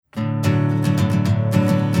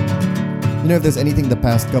if there's anything the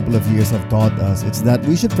past couple of years have taught us, it's that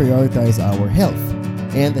we should prioritize our health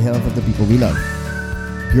and the health of the people we love.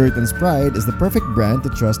 Puritan's Pride is the perfect brand to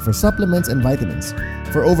trust for supplements and vitamins.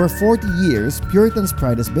 For over 40 years, Puritan's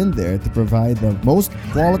Pride has been there to provide the most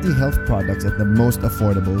quality health products at the most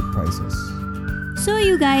affordable prices. So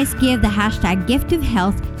you guys give the hashtag gift of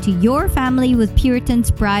health to your family with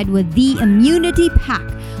Puritan's Pride with the Immunity Pack,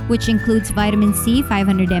 which includes vitamin C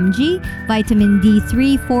 500 mg, vitamin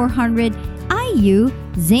D3 400 IU,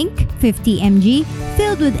 zinc 50 mg,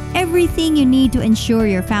 filled with everything you need to ensure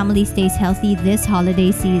your family stays healthy this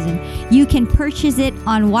holiday season. You can purchase it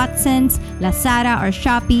on Watsons, Lazada, or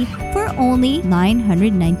Shopee for only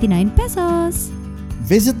 999 pesos.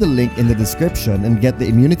 Visit the link in the description and get the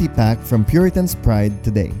Immunity Pack from Puritan's Pride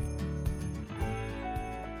today.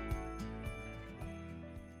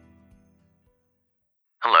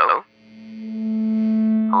 Hello?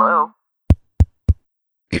 Hello?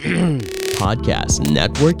 Podcast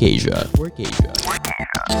Network Asia.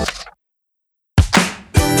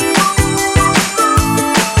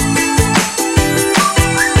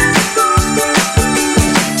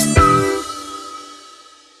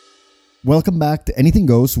 Welcome back to Anything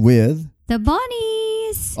Goes with The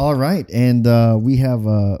Bonnies! All right, and we have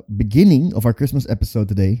a beginning of our Christmas episode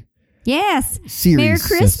today. Yes! Series. Merry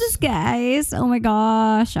Christmas, guys! Oh my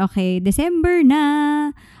gosh! Okay, December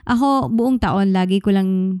na. Ako, buong taon, lagi ko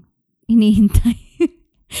lang hinihintay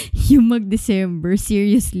yung mag-December.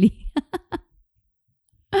 Seriously.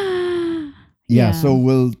 Yeah, so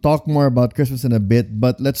we'll talk more about Christmas in a bit,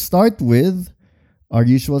 but let's start with our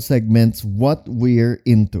usual segments, What We're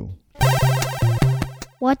Into.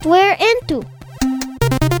 What we're into.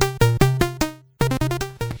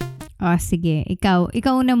 Oh, sige.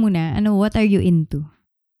 Ikaw na muna. Ano, what are you into?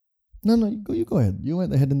 No, you go ahead. You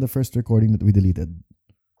went ahead in the first recording that we deleted.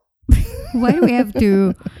 Why do we have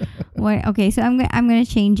to? Why? Okay, so I'm gonna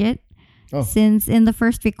change it. Oh. Since in the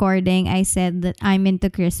first recording, I said that I'm into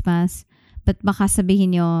Christmas, but baka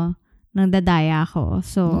sabihin nyo nang dadaya ako.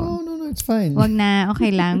 So, No, it's fine. wag na,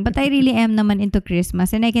 okay lang. But I really am naman into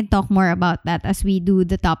Christmas, and I can talk more about that as we do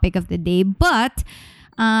the topic of the day. But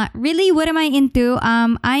really, what am I into?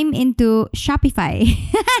 I'm into Shopify.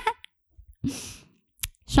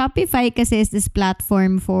 Shopify kasi is this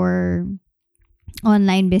platform for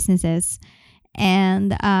online businesses,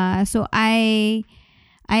 and so I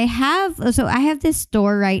have this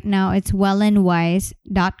store right now. It's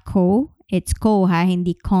wellandwise.co. It's co ha,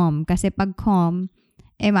 hindi com. Kasi pag com,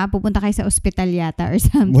 mapupunta kayo sa ospital yata or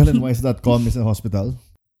something. Wellandwise.com is a hospital.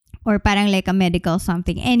 Or parang like a medical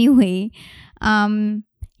something. Anyway,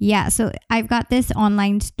 yeah, so I've got this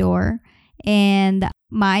online store, and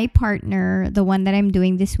my partner, the one that I'm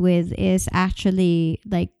doing this with, is actually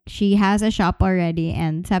like, she has a shop already,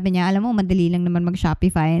 and sabi niya, alam mo, madali lang naman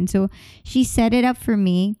mag-Shopify. And so she set it up for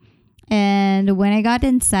me, and when I got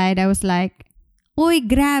inside, I was like, uy,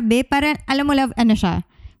 grabe, para, alam mo, love, ano siya,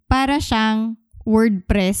 para siyang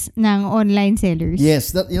WordPress ng online sellers.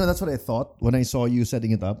 Yes, that's what I thought when I saw you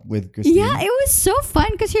setting it up with Christine. Yeah, it was so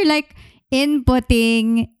fun because you're like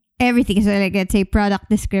inputting everything. So like, let's say product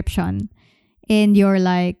description, and you're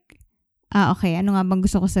like, okay, ano nga bang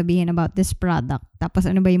gusto ko sabihin about this product? Tapos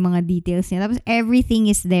ano ba yung mga details niya? Tapos everything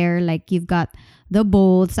is there. Like you've got the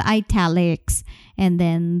bolds, the italics, and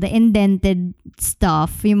then the indented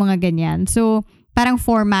stuff, yung mga ganyan. So parang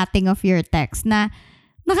formatting of your text na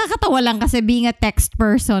nakakatawa lang kasi being a text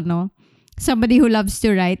person, no? Somebody who loves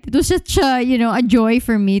to write. It was such a, a joy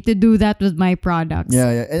for me to do that with my products.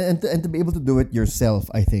 Yeah. And to be able to do it yourself,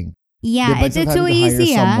 I think. Yeah, it's so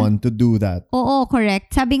easy, hire someone to do that. Oo,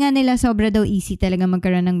 correct. Sabi nga nila, sobra daw easy talaga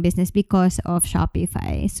magkaroon ng business because of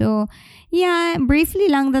Shopify. So, yeah, briefly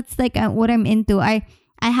lang, that's like what I'm into. I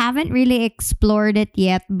haven't really explored it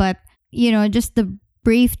yet, but, just the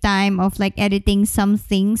brief time of like editing some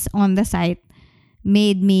things on the site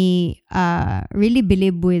made me really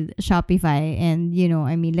believe with Shopify. And,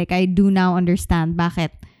 like I do now understand bakit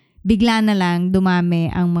bigla na lang dumami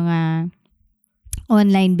ang mga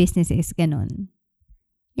online businesses, ganun.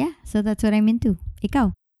 Yeah, so that's what I'm into.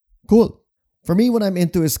 Ikaw? Cool. For me, what I'm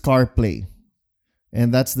into is CarPlay.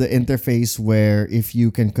 And that's the interface where if you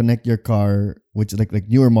can connect your car, which is like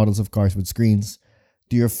newer models of cars with screens,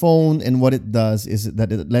 to your phone, and what it does is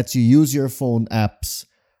that it lets you use your phone apps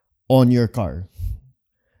on your car.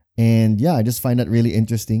 And yeah, I just find that really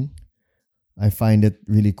interesting. I find it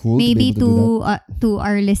really cool. Maybe to be able to do that. To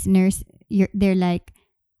our listeners, they're like,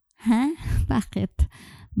 huh? Bakit?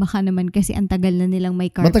 Baka naman kasi ang tagal na nilang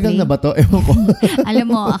may CarPlay. Matagal na ba to? Ewan ko. Alam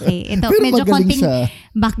mo, okay. Ito, Pero medyo konting siya.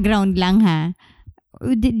 background lang ha.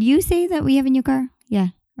 Did you say that we have a new car?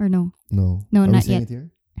 Yeah or no? No. No, Are not we saying yet. It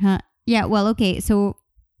here? Huh? Yeah, well, okay. So,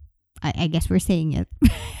 I guess we're saying it.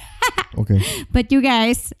 Okay. But you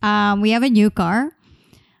guys, we have a new car.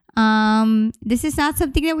 This is not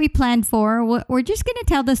something that we planned for. We're just gonna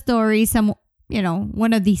tell the story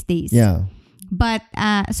one of these days. Yeah. But,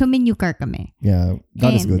 so may new car kami. Yeah.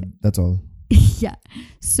 God is And- good. That's all. Yeah.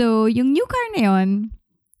 So, yung new car na yun,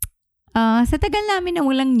 sa tagal namin na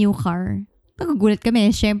walang new car, nagugulat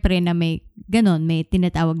kami, syempre, na may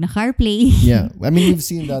tinatawag na CarPlay. Yeah. I mean, we've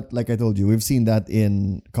seen that, like I told you, we've seen that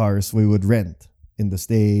in cars we would rent in the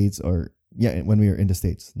States or, when we were in the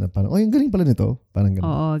States. Na parang, yung galing pala nito. Parang ganun.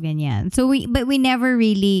 Oo, ganyan. So, but we never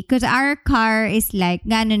really, because our car is like,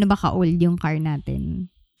 gaano na ba ka-old yung car natin?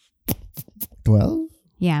 12?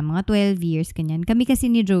 Yeah, mga 12 years, ganyan. Kami kasi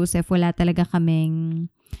ni Joseph, wala talaga kaming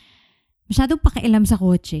masyadong pakialam sa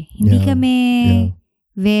kotse. Hindi Yeah. kami Yeah.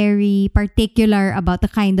 very particular about the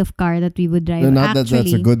kind of car that we would drive. No, not that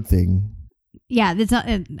that's a good thing. Yeah, it's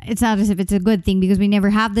not as if it's a good thing because we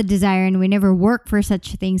never have the desire and we never work for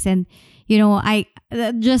such things. And, I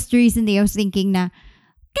just recently I was thinking na,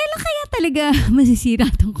 kailan kaya talaga masisira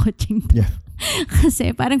tong kotseng to? Yeah.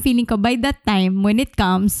 Kasi parang feeling ko, by that time, when it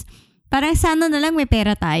comes, parang sana na lang may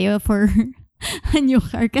pera tayo for a new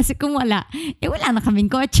car. Kasi kung wala, wala na kaming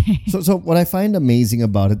kotse. So what I find amazing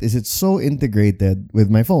about it is it's so integrated with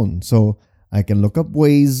my phone. So I can look up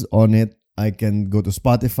Waze on it. I can go to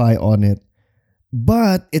Spotify on it.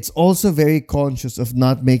 But it's also very conscious of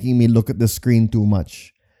not making me look at the screen too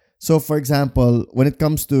much. So for example, when it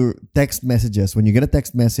comes to text messages, when you get a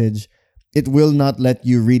text message, it will not let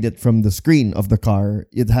you read it from the screen of the car.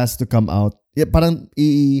 It has to come out. It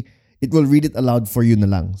will read it aloud for you na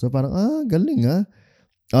lang. So parang, galing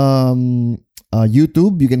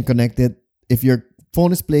YouTube, you can connect it. If your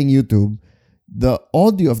phone is playing YouTube, the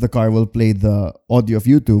audio of the car will play the audio of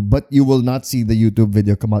YouTube, but you will not see the YouTube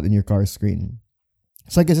video come out in your car screen.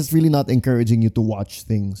 So I guess it's really not encouraging you to watch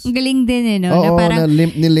things. Ang galing din, no? Oo, na parang,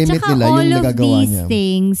 nilimit tsaka nila yung all of nagagawa these niya.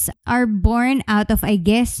 things are born out of, I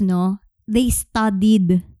guess, no? They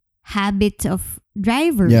studied habits of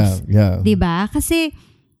drivers. Yeah. Diba? Kasi,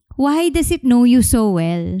 why does it know you so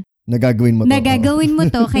well? Nagagawin mo to. Nagagawin mo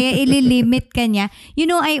to, kaya ililimit ka niya.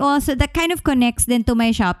 I also, that kind of connects then to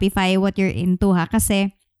my Shopify, what you're into, ha?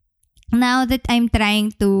 Kasi, now that I'm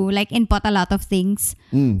trying to, input a lot of things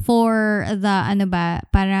for the,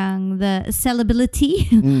 parang the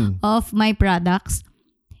sellability of my products,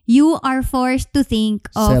 you are forced to think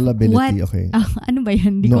of Sellability, what... okay. Ano ba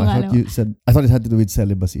yan? Hindi No, ko I alam. thought it had to do with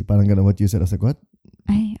celibacy. Parang gano'n what you said. I was like, what?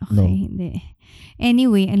 Ay, okay, No. hindi.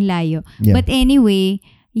 Anyway, ang layo. Yeah. But anyway,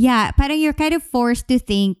 yeah, parang you're kind of forced to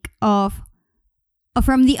think of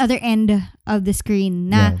from the other end of the screen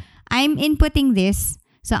na Yeah. I'm inputting this,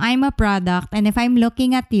 so I'm a product, and if I'm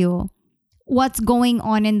looking at you, what's going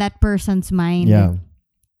on in that person's mind? Yeah.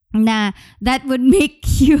 Na that would make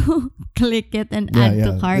you click it and add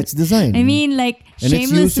to cart. It's designed. I mean, and it's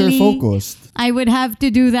shamelessly, user-focused. I would have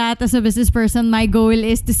to do that as a business person. My goal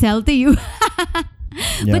is to sell to you.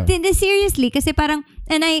 Yeah. But then, seriously, kasi parang,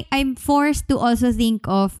 and I'm forced to also think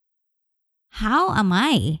of, how am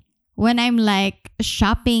I when I'm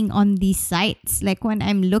shopping on these sites? When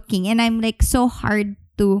I'm looking, and I'm so hard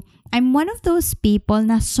to, I'm one of those people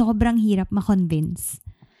na sobrang hirap ma-convince.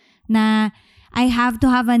 Na I have to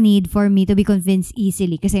have a need for me to be convinced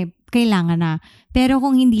easily kasi kailangan na. Pero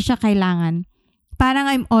kung hindi siya kailangan, parang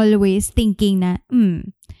I'm always thinking na,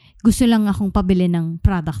 gusto lang akong pabili ng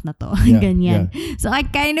product na to. Yeah, Ganyan. So I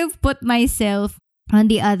kind of put myself on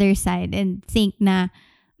the other side and think na,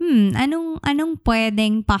 anong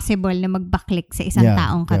pwedeng possible na mag-backlick sa isang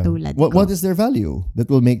taong katulad ko? What is their value that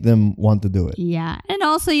will make them want to do it? Yeah. And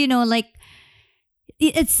also,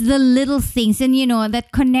 it's the little things and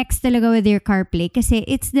that connects talaga with your CarPlay kasi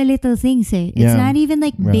it's the little things eh. It's not even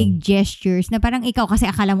big gestures na parang ikaw kasi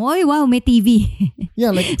akala mo, oy wow, may TV.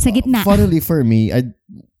 Yeah, sa gitna. Funnily for me,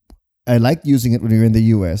 I liked using it when we were in the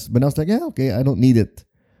US, but I was like, yeah, okay, I don't need it.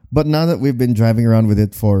 But now that we've been driving around with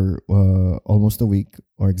it for almost a week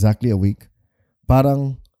or exactly a week,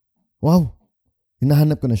 parang, wow,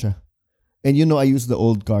 hinahanap ko na siya. And I use the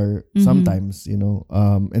old car sometimes, and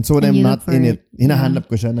so when And I'm you not look for in it. it, hinahanap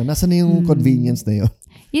ko siya na nasa na yung convenience na yun.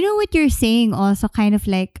 You know what you're saying also kind of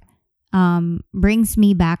brings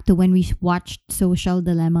me back to when we watched Social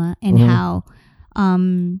Dilemma and how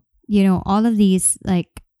all of these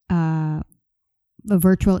the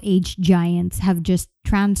virtual age giants have just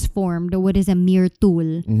transformed what is a mere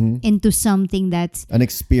tool into something that's An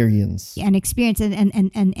experience. an experience and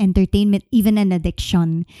entertainment, even an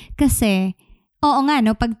addiction. Kasi, oo nga,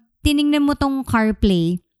 no, pag tiningnan mo tong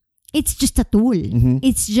CarPlay, it's just a tool.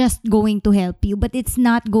 It's just going to help you, but it's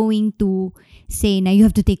not going to say na you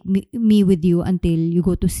have to take me with you until you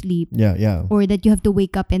go to sleep. Yeah. Or that you have to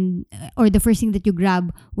wake up and, or the first thing that you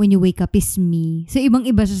grab when you wake up is me. So,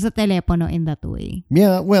 ibang-iba siya sa telepono in that way.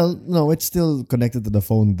 Yeah, well, no, it's still connected to the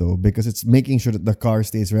phone though, because it's making sure that the car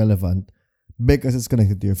stays relevant because it's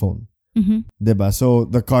connected to your phone. Diba? So,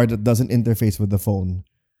 the car that doesn't interface with the phone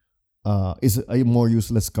is a more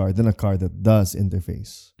useless car than a car that does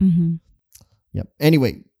interface. Yep.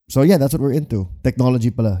 Anyway, so yeah, that's what we're into.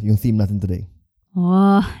 Technology pala, yung theme natin today.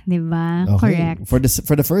 Oh, diba? Okay. Correct. For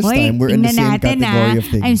the first time, we're in the same category of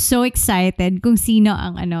things. I'm so excited kung sino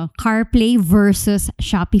ang CarPlay versus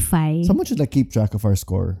Shopify. Someone should like keep track of our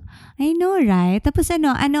score. I know, right? Tapos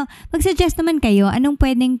mag-suggest naman kayo, anong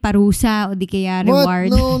pwedeng parusa o di kaya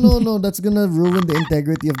reward? What? No. That's gonna ruin the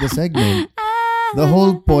integrity of the segment. The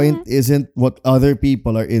whole point isn't what other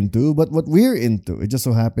people are into, but what we're into. It just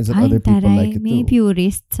so happens that other people like it may too.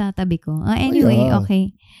 purist sa tabi ko. Anyway, yeah.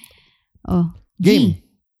 Okay. Oh, Game. G.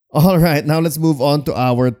 All right, now let's move on to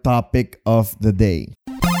our topic of the day.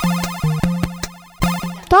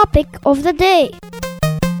 Topic of the day.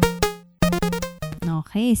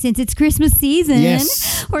 Okay, since it's Christmas season,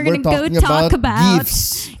 Yes, we're gonna go talking talk about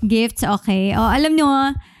gifts. Gifts, okay. Oh, alam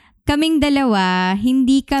nyo, kaming dalawa,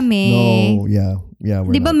 hindi kami... No, yeah,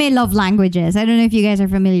 we're Di ba not. may love languages? I don't know if you guys are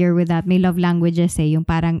familiar with that. May love languages yung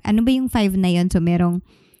parang, ano ba yung 5 na yun? So, merong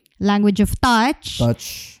language of touch,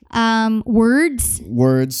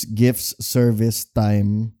 words, gifts, service,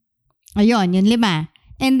 time. Ayun, yun 5.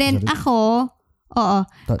 And then ako,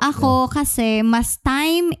 kasi mas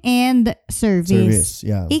time and service.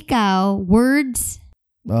 Yeah. Ikaw, words.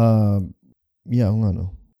 Yeah,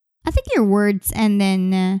 ano. I think your words and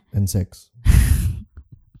then... and sex.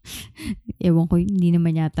 Ewan ko, hindi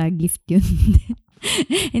naman yata gift yun.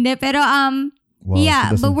 Hindi, pero Wow, yeah,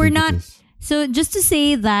 she doesn't but we're think not... it is. So, just to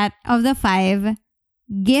say that of the 5,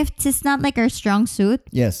 gifts is not like our strong suit.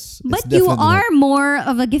 Yes. But you are more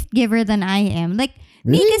of a gift giver than I am. Like,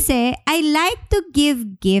 Really? me kasi, I like to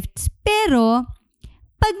give gifts, pero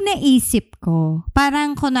pag naisip ko,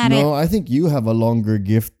 parang kunwari... No, I think you have a longer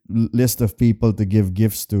gift list of people to give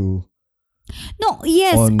gifts to. No,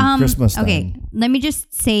 yes. On Christmas time. Okay, let me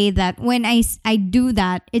just say that when I do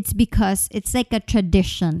that, it's because it's like a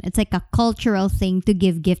tradition. It's like a cultural thing to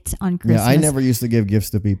give gifts on Christmas. Yeah, I never used to give gifts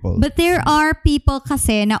to people. But there are people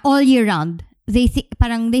kasi na all year round, they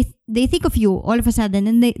think of you all of a sudden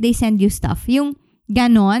and they send you stuff. Yung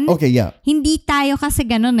ganon. Okay, yeah. Hindi tayo kasi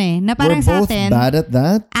ganon na parang We're sa both atin, bad at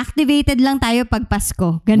that. activated lang tayo pag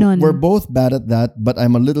Pasko. Ganon. We're both bad at that, but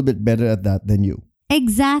I'm a little bit better at that than you.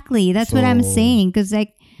 Exactly. That's what I'm So, saying. Because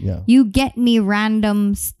like, Yeah. you get me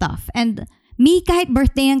random stuff. And me, kahit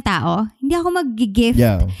birthday ng tao, hindi ako mag-gift.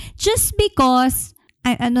 Yeah. Just because,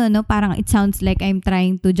 parang it sounds like I'm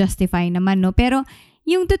trying to justify naman, no? Pero,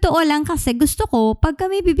 yung totoo lang kasi, gusto ko, pag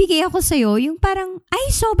kami bibigay ako sa'yo, yung parang,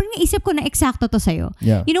 ay, sobrang naisip ko na eksakto to sa'yo.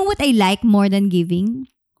 Yeah. You know what I like more than giving?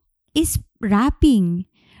 Is wrapping.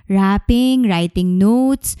 Wrapping, writing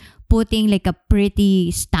notes, putting like a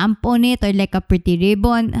pretty stamp on it or like a pretty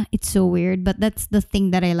ribbon. It's so weird, but that's the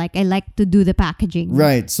thing that I like. I like to do the packaging.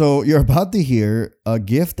 Right. So you're about to hear a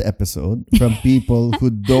gift episode from people who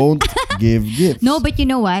don't give gifts. No, but you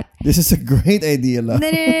know what? This is a great idea, La. No.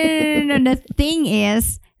 The thing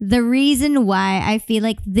is, the reason why I feel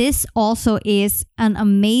like this also is an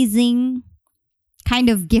amazing kind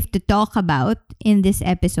of gift to talk about in this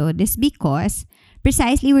episode is because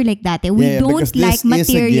precisely we're like that. We don't because like this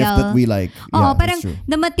is a gift material. that we like. Oo, Yeah, parang that's true.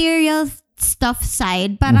 the material stuff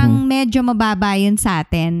side, parang medyo mababa yun sa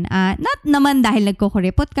atin. Not naman dahil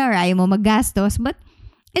nagkukuripot ka or ayaw mo maggastos, but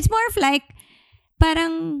it's more of like,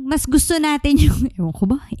 parang mas gusto natin yung, ewan ko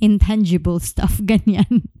ba, intangible stuff,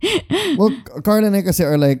 ganyan. Well, Carl and I kasi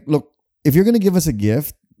are like, look, if you're gonna give us a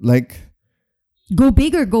gift, like, Go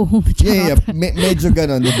big or go home. yeah, medyo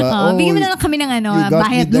ganon, di ba? Bigyan mo na lang kami ng you got me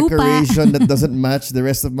bahay at lupa. decoration that doesn't match the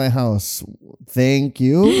rest of my house. Thank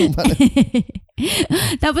you.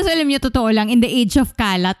 Tapos alam niyo, totoo lang, in the age of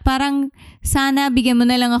kalat, parang sana bigyan mo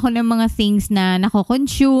na lang ako ng mga things na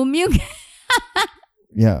nako-consume. Yung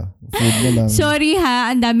Yeah, food na lang. sorry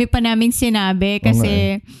ha, ang dami pa naming sinabi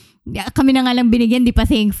kasi kami na nga lang binigyan, di pa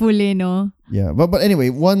thankful no? Yeah, but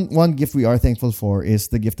anyway, one gift we are thankful for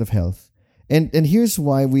is the gift of health. And here's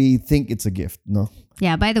why we think it's a gift, no?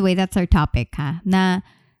 Yeah, by the way, that's our topic ha, na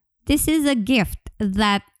this is a gift,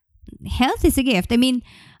 that health is a gift. I mean,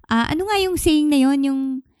 ano nga yung saying na yon, yung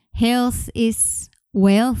health is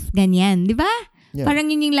wealth, ganyan, di ba? Yeah.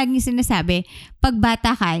 Parang yun yung laging sinasabi. Pag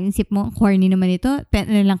bata ka, isip mo, corny naman ito.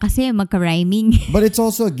 Ano lang kasi, magka-rhyming. But it's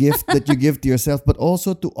also a gift that you give to yourself, but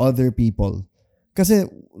also to other people. Kasi,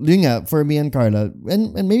 yun nga, for me and Carla,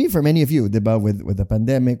 and maybe for many of you, diba, with the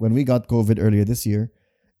pandemic, when we got COVID earlier this year,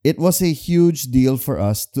 it was a huge deal for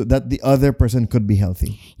us that the other person could be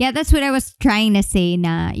healthy. Yeah, that's what I was trying to say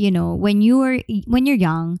na, when you're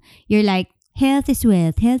young, you're like, health is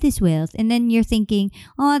wealth, health is wealth. And then you're thinking,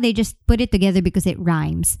 oh, they just put it together because it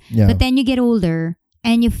rhymes. Yeah. But then you get older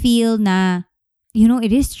and you feel na,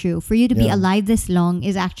 it is true. For you to be Yeah. alive this long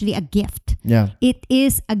is actually a gift. Yeah. It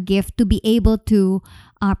is a gift to be able to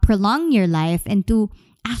prolong your life and to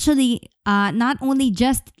actually not only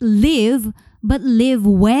just live, but live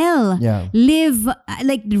well. Yeah. Live,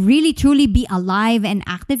 like really truly be alive and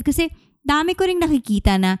active. Kasi dami ko rin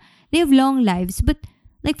nakikita na they have long lives, but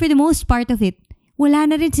like for the most part of it, wala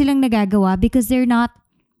na rin silang nagagawa because they're not,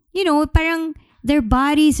 parang their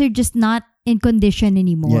bodies are just not in condition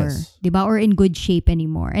anymore. Yes. Diba? Or in good shape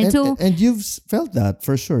anymore. And you've felt that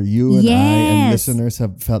for sure. You and I and Yes. listeners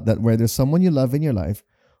have felt that where there's someone you love in your life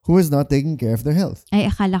who is not taking care of their health. Ay,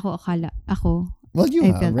 ako. Well, you I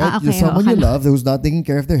have, felt- right? okay, There's someone you akala- love who's not taking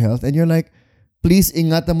care of their health and you're like, please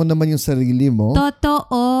ingatan mo naman yung sarili mo.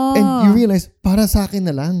 Totoo. And you realize, para sa akin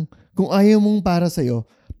na lang. Kung ayaw mong para sa'yo,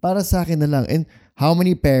 para sa akin na lang. And how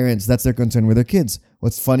many parents, that's their concern with their kids.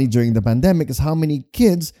 What's funny during the pandemic is how many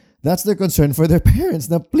kids, that's their concern for their parents.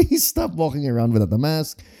 Now, please stop walking around without a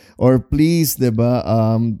mask. Or please, diba,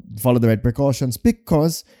 follow the right precautions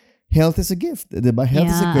because health is a gift. Diba? Health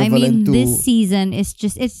is equivalent to... this season is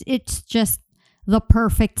just, it's just the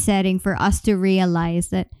perfect setting for us to realize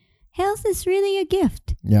that health is really a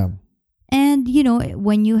gift. Yeah. And,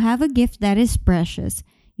 when you have a gift that is precious,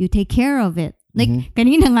 you take care of it. Like,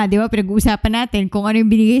 kanina nga, di ba, pinag-uusapan natin kung ano yung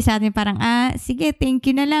binigay sa atin, parang, sige, thank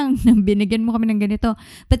you na lang, binigyan mo kami ng ganito.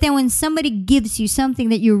 But then when somebody gives you something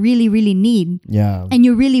that you really, really need, Yeah. and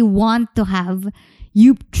you really want to have,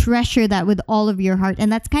 you treasure that with all of your heart. And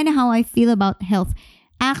that's kind of how I feel about health.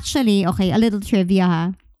 Actually, okay, a little trivia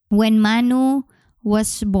ha. When Manu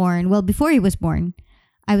was born, well, before he was born,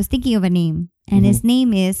 I was thinking of a name. And his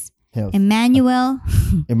name is Health. Emmanuel.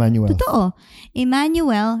 Emmanuel. Totoo.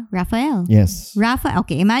 Emmanuel Raphael. Yes.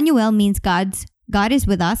 Okay, Emmanuel means God is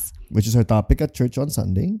with us. Which is our topic at church on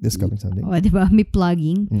Sunday, this coming Sunday. Oh, diba? May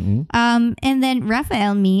plugging. Mm-mm. And then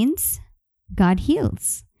Raphael means God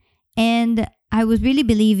heals. And I was really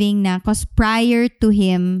believing na because prior to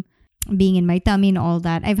him being in my tummy and all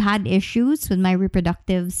that, I've had issues with my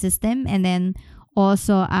reproductive system. And then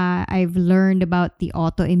also, I've learned about the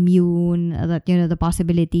autoimmune, that, the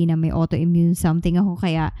possibility na may autoimmune something ako.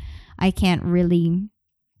 Kaya I can't really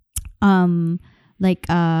hold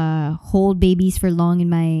babies for long in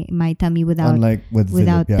my tummy without Unlike with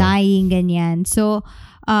without Philip, yeah. dying ganyan. So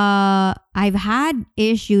I've had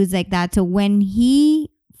issues like that. So when he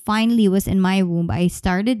finally was in my womb, I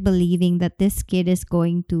started believing that this kid is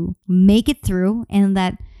going to make it through and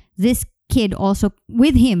that this kid also,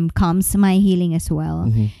 with him comes my healing as well.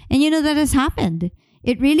 Mm-hmm. And that has happened.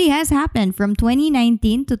 It really has happened from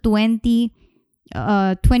 2019 to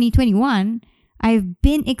 2021. I've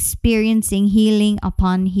been experiencing healing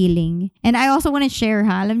upon healing. And I also want to share,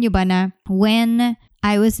 alam nyo ba na when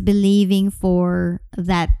I was believing for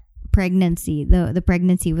that pregnancy, the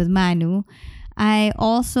pregnancy with Manu, I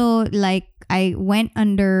also I went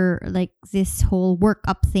under this whole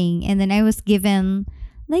workup thing, and then I was given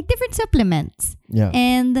different supplements. Yeah.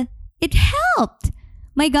 And it helped.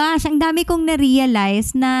 My gosh, ang dami kong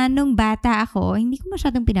na-realize na nung bata ako, hindi ko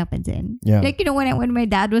masyadong pinapansin. Yeah. When my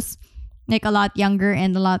dad was a lot younger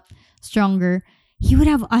and a lot stronger, he would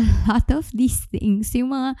have a lot of these things.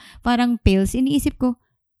 Yung mga parang pills. Iniisip ko,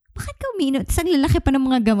 bakit ka umiinom? Tapos ang lalaki pa ng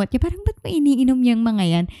mga gamot niya. Parang ba't mo iniinom yung mga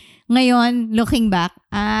yan? Ngayon, looking back,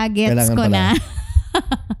 gets Kailangan ko pala. na.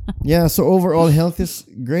 Yeah, so overall, health is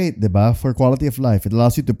great, diba? For quality of life. It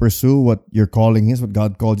allows you to pursue what your calling is, what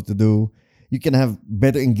God called you to do. You can have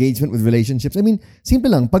better engagement with relationships. I mean,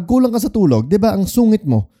 simple lang. Pag kulang ka sa tulog, diba, ang sungit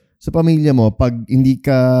mo sa pamilya mo, pag hindi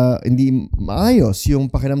maayos yung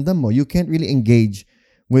pakiramdam mo, you can't really engage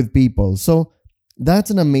with people. So,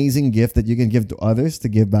 that's an amazing gift that you can give to others to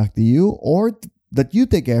give back to you, or that you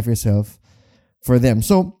take care of yourself for them.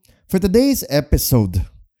 So, for today's episode,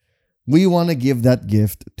 we want to give that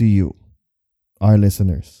gift to you, our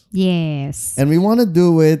listeners. Yes. And we want to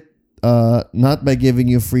do it not by giving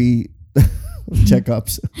you free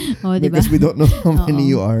checkups Oh, diba? because we don't know how many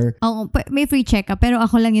you are. Oo, may free check-up, pero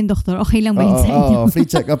ako lang yung doktor. Okay lang ba yun sa inyo? Free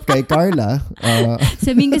checkup kay Carla.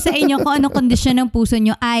 Sabihin ko sa inyo kung anong kondisyon ng puso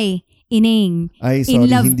nyo, ay, Ining. Ay, In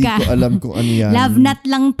sorry, love hindi ka. ko alam kung ano yan. Love not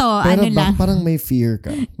lang to. Pero lang. parang may fear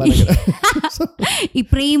ka. Parang,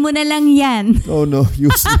 I-pray mo na lang yan. oh no,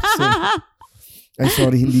 useless. Ay,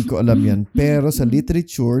 sorry, hindi ko alam yan. Pero sa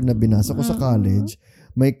literature na binasa ko sa college,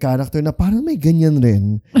 may character na parang may ganyan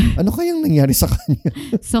rin. Ano kayang nangyari sa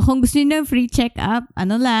kanya? So kung gusto niyo ng free check-up,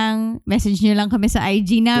 message niyo lang kami sa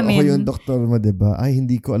IG namin. Ako yung doktor mo, diba? Ay,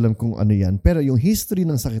 hindi ko alam kung ano yan. Pero yung history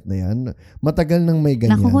ng sakit na yan, matagal nang may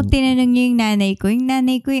ganyan. Naku, kung tinanong niyo yung nanay ko,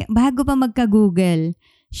 bago pa magka-Google,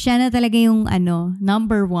 siya na talaga yung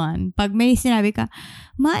number one. Pag may sinabi ka,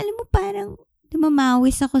 alam mo parang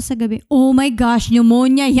namamawis ako sa gabi. Oh my gosh,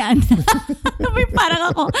 pneumonia yan.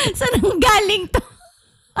 Parang ako, saan ang galing to?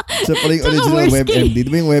 So pala yung Tsaka original worst WebMD. Di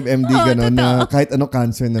ba yung WebMD gano'n na totoo. kahit ano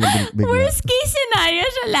cancer na bigla? Worst case scenario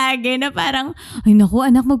siya lagi na parang, ay naku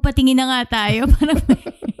anak, magpatingin na nga tayo. Parang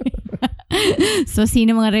so,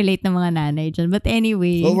 sino mga relate na mga nanay dyan? But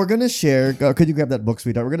anyway. Well, we're gonna share, could you grab that book,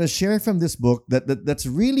 sweetheart? We're gonna share from this book that's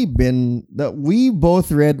really been, that we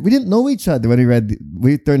both read. We didn't know each other when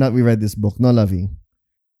we turned out we read this book. No, Lovey?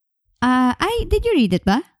 Did you read it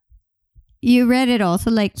ba? You read it also,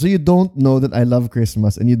 like... So you don't know that I love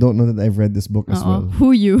Christmas and you don't know that I've read this book as well.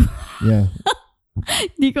 Who you? Yeah.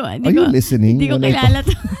 Are you listening? Hindi ko kilala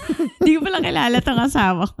to. Hindi ko pala kilala tong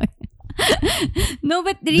asawa ko. No,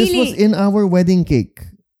 but really... This was in our wedding cake.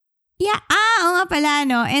 Yeah. Oo nga pala,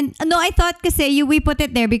 no? And no, I thought kasi we put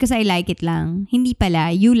it there because I like it lang. Hindi pala.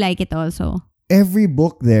 You like it also. Every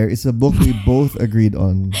book there is a book we both agreed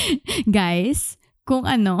on. Guys, kung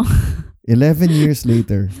 11 years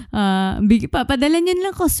later. Papadala niyo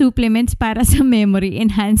lang ko supplements para sa memory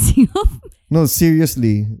enhancing of... No,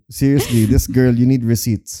 seriously. Seriously, this girl, you need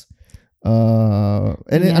receipts.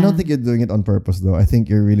 And I don't think you're doing it on purpose though. I think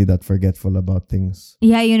you're really that forgetful about things.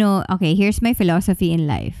 Yeah, okay, here's my philosophy in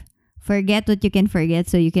life. Forget what you can forget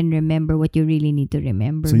so you can remember what you really need to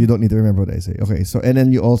remember. So you don't need to remember what I say. Okay, so and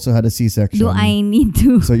then you also had a C-section. Do I need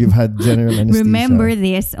to So you've had general anesthesia. remember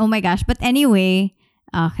this? Oh my gosh. But anyway,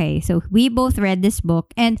 okay, so we both read this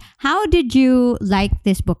book. And how did you like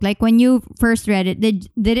this book? Like when you first read it, did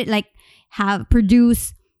it like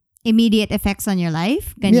produce immediate effects on your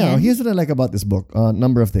life? Ganyan? Yeah, here's what I like about this book.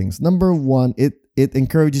 Number of things. Number one, it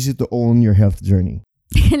encourages you to own your health journey.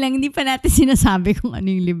 Lang, hindi pa natin sinasabi kung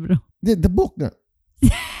ano yung libro. The book na.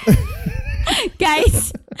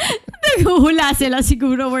 Guys, naghuhula sila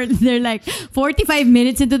siguro where they're like 45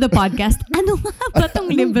 minutes into the podcast. Ano nga ba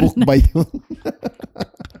tong libro book na? ba yun?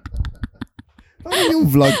 Ano yung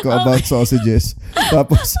vlog ko about sausages?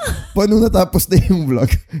 Tapos, paano natapos na yung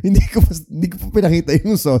vlog? Hindi ko pa pinakita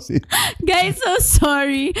yung sausage. Guys, so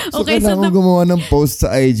sorry. So, Okay, kailangan ko gumawa ng post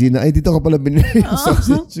sa IG na, ay, dito ka pala binili yung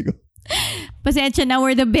sausage ko. Pasensya na,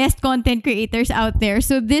 we're the best content creators out there.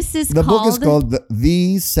 So this is The book is called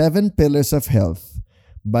The 7 Pillars of Health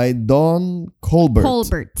by Dawn Colbert.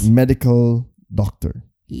 Medical doctor.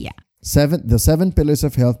 Yeah. The 7 Pillars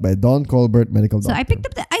of Health by Dawn Colbert, medical doctor. So I picked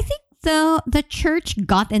up I think the church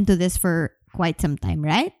got into this for quite some time,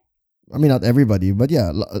 right? I mean, not everybody, but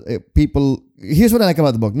yeah, people. Here's what I like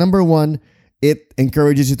about the book. Number one, it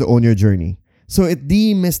encourages you to own your journey. So it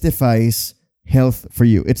demystifies health for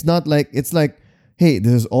you. It's like, hey,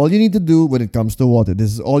 this is all you need to do when it comes to water.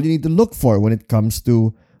 This is all you need to look for when it comes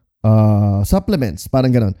to supplements.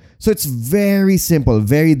 Parang ganon. So it's very simple,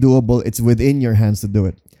 very doable. It's within your hands to do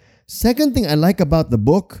it. Second thing I like about the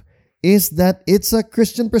book is that it's a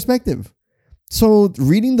Christian perspective. So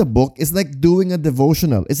reading the book is like doing a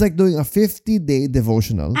devotional. It's like doing a 50-day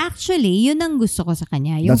devotional. Actually, yun ang gusto ko sa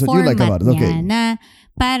kanya. Yung That's what you format like about it. Okay. niya na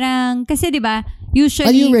parang, kasi di ba usually...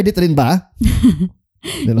 Are you read it rin ba?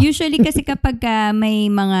 Usually kasi kapag may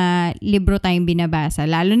mga libro tayong binabasa,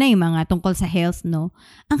 lalo na yung mga tungkol sa health, no?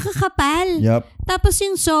 Ang kakapal. Yep. Tapos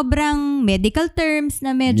yung sobrang medical terms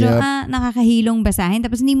na medyo nakakahilong basahin.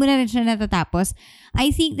 Tapos hindi mo na rin siya natatapos. I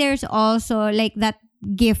think there's also like that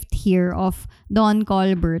gift here of Dawn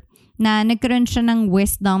Colbert na nagkaroon siya ng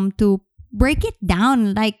wisdom to break it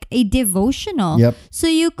down like a devotional. Yep. So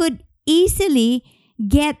you could easily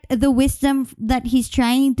get the wisdom that he's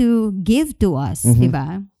trying to give to us,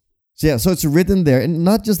 diba? So yeah, so it's written there, and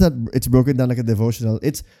not just that it's broken down like a devotional,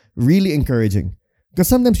 it's really encouraging. Because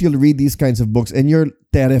sometimes you'll read these kinds of books and you're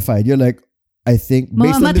terrified. You're like, I think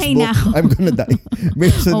based on this book, I'm gonna die.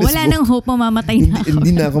 Based on this wala book, nang hope, mamamatay na ako.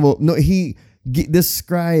 Hindi na ako. No, he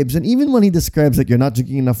describes, and even when he describes like you're not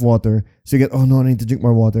drinking enough water, so you get, oh no, I need to drink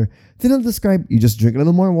more water. Then he'll describe, you just drink a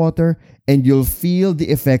little more water and you'll feel the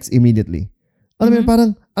effects immediately. Alam mo,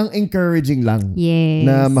 parang ang encouraging lang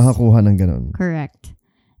na makakuha ng ganun. Correct.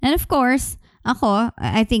 And of course, ako,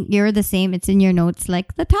 I think you're the same. It's in your notes,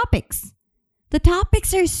 like the topics. The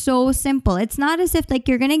topics are so simple. It's not as if like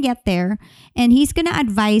you're gonna get there and he's gonna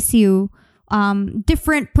advise you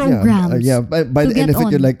different programs. By the end of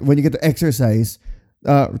it, you're like, when you get to exercise,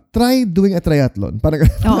 try doing a triathlon. Parang,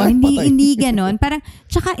 hindi ganon. Parang,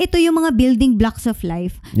 tsaka ito yung mga building blocks of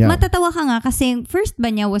life. Yeah. Matatawa ka nga kasi first ba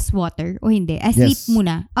niya was water o hindi? Sleep Yes.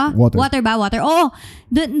 muna. Water. Water. Oo,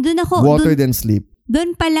 dun ako. Water then sleep.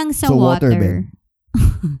 Dun pa lang sa So, water. waterbed.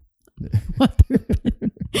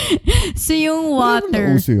 So yung Water. water.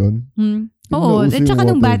 Nauso yun. Oo. Nauso At saka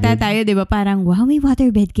yung nung bata waterbed. tayo, di ba? Parang, wow, may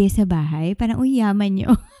waterbed kayo sa bahay. Parang, uy, yaman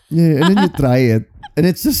nyo. Yeah, and then you try it. And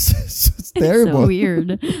it's just it's terrible. It's so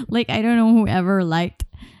weird. Like, I don't know whoever liked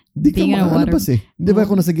Di ka being in a water. makalabas eh. Di ba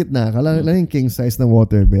kung nasa gitna ka, lang king size na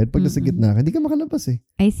waterbed, pag nasa gitna ka, di ka makalabas eh.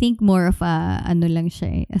 I think more of a, lang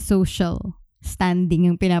siya a social standing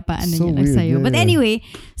yung pinapaano So niya lang weird, sa'yo. yeah, But yeah. anyway,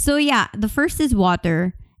 so yeah, the first is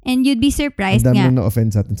water. And you'd be Ang surprised dami nga na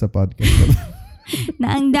na-offense atin sa podcast.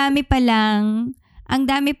 na ang dami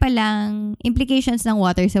palang implications ng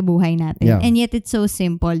water sa buhay natin. Yeah. And yet it's so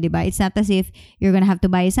simple, di ba? It's not as if you're gonna have to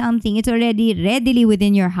buy something. It's already readily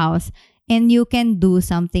within your house and you can do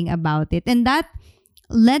something about it. And that,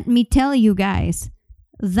 let me tell you guys,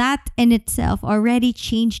 that in itself already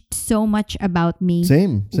changed so much about me.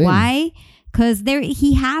 Same. Why? Because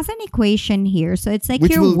he has an equation here. So it's like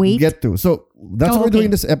Which your we'll weight. get to. So that's what we're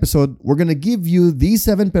doing in this episode. We're going to give you these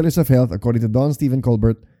 7 pillars of health according to Don Stephen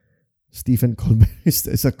Colbert. Stephen Colbert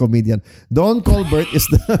is a comedian. Don Colbert is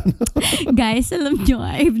the... Guys, alam nyo,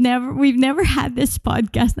 we've never had this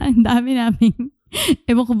podcast na ang dami namin.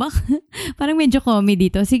 Ewan ko ba? Parang medyo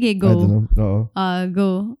comedy dito. Sige, I don't go. know.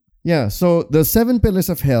 Go. Yeah, so the 7 pillars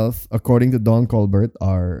of health according to Don Colbert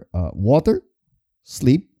are water,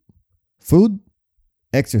 sleep, food,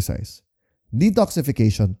 exercise,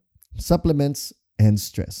 detoxification, supplements, and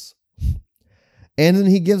stress. And then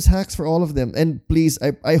he gives hacks for all of them. And please,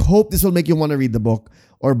 I hope this will make you want to read the book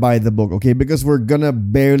or buy the book, okay? Because we're gonna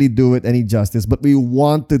barely do it any justice, but we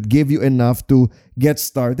want to give you enough to get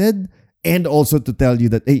started and also to tell you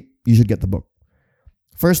that, hey, you should get the book.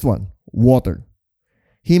 First one, water.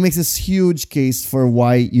 He makes this huge case for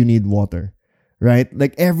why you need water, right?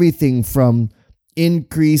 Like everything from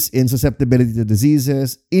increase in susceptibility to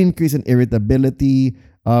diseases, increase in irritability,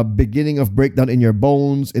 beginning of breakdown in your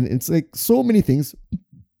bones, and it's like so many things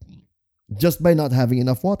just by not having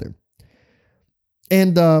enough water.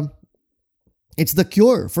 And it's the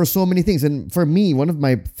cure for so many things. And for me, one of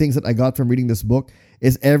my things that I got from reading this book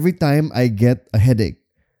is every time I get a headache,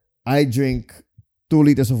 I drink 2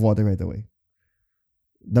 liters of water right away.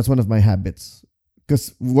 That's one of my habits.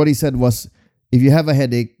 Because what he said was, if you have a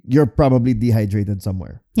headache, you're probably dehydrated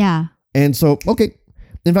somewhere. Yeah. And so, okay.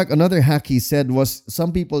 In fact, another hack he said was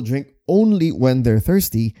some people drink only when they're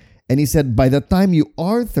thirsty. And he said by the time you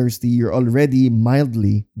are thirsty, you're already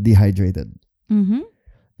mildly dehydrated. Mm-hmm.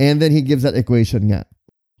 And then he gives that equation nga.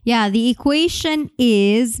 Yeah, the equation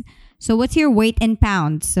is, so what's your weight in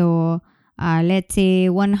pounds? So, let's say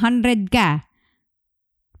 100 ka.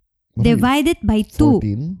 What are you, Divide it by 2.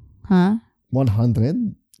 14? Huh?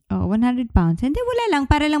 100? Oh, 100 pounds. Hindi, wala lang.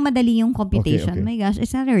 Para lang madali yung computation. Okay. My gosh,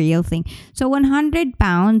 it's not a real thing. So, 100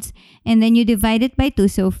 pounds, and then you divide it by 2.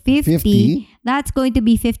 So, 50. That's going to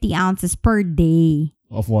be 50 ounces per day.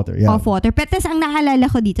 Of water, yeah. Of water. Pero tas ang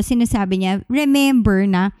naalala ko dito, sinasabi niya, remember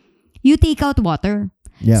na you take out water.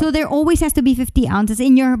 Yeah. So, there always has to be 50 ounces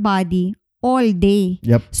in your body all day.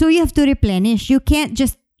 Yep. So, you have to replenish. You can't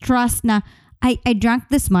just trust na, I drank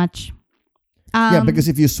this much. Yeah, because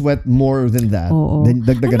if you sweat more than that, Oo. then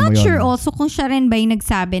dagdagan I'm mo not yun. sure also kung siya rin ba yung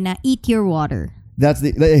nagsabi na eat your water. That's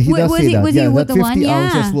he does say that. Was Yeah, he that the 50 one?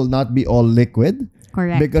 ounces Yeah. will not be all liquid.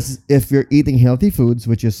 Correct. Because if you're eating healthy foods,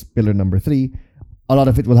 which is pillar number 3, a lot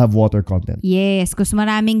of it will have water content. Yes, kasi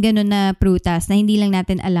maraming ganun na prutas na hindi lang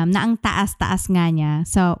natin alam na ang taas-taas nga niya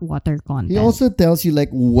sa water content. He also tells you like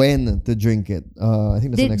when to drink it. I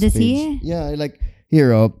think that's the next Does page. he? Yeah, like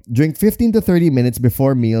here, drink 15 to 30 minutes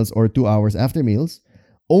before meals or 2 hours after meals.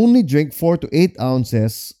 Only drink 4 to 8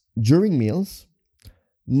 ounces during meals.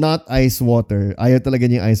 Not ice water. Ayaw talaga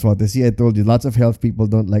niya yung ice water. See, I told you, lots of health people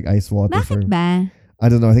don't like ice water. Bakit ba? I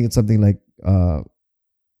don't know. I think it's something like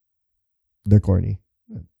they're corny.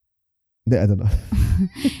 I don't know.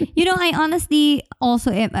 You know, I honestly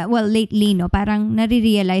also, lately, no, parang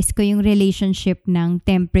nare-realize ko yung relationship ng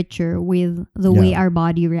temperature with the way our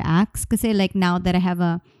body reacts. Kasi like now that I have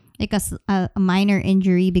a minor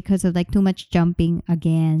injury because of like too much jumping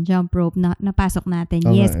again. Jump rope, napasok natin.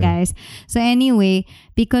 Okay. Yes, guys. So anyway,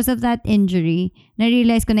 because of that injury,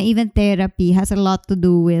 na-realize ko na even therapy has a lot to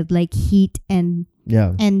do with like heat and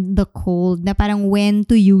the cold. Na parang when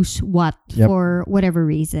to use what for whatever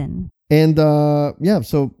reason. And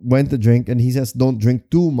so went to drink, and he says don't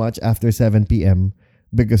drink too much after 7 p.m.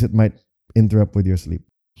 because it might interrupt with your sleep.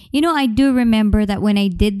 I do remember that when I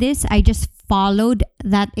did this, I just followed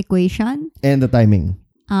that equation. And the timing.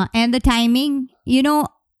 And the timing,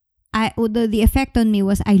 the effect on me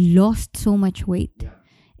was I lost so much weight. Yeah.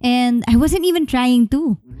 And I wasn't even trying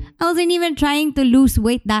to. I wasn't even trying to lose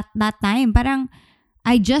weight that time. Parang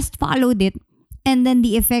I just followed it. And then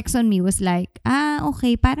the effects on me was like,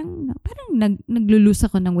 okay, parang naglulose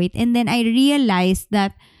ako ng weight. And then I realized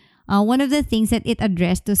that one of the things that it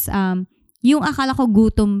addressed was yung akala ko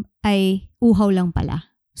gutom ay uhaw lang pala.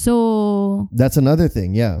 So, that's another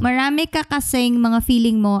thing, yeah. Marami ka kasing mga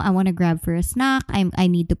feeling mo, I want to grab for a snack, I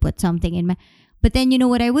need to put something in my... But then you know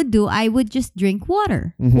what I would do? I would just drink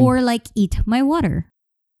water or like eat my water.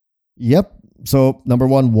 Yep. So, number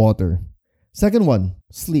 1, water. Second one,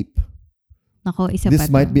 sleep. Nako, isa This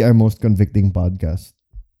pa might to. be our most convicting podcast.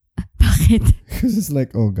 Bakit? Because it's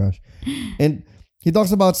like, oh gosh. And he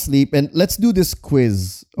talks about sleep, and let's do this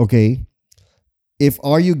quiz, okay?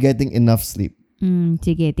 Are you getting enough sleep?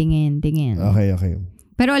 Sige, tingin. Okay.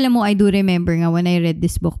 Pero alam mo, I do remember nga when I read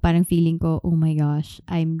this book, parang feeling ko, oh my gosh,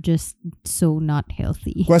 I'm just so not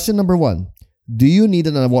healthy. Question number 1. Do you need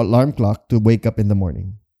an alarm clock to wake up in the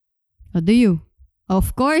morning? Oh, do you?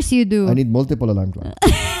 Of course you do. I need multiple alarm clocks.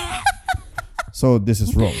 So this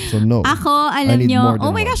is wrong. So no. Ako, I alam need nyo, more than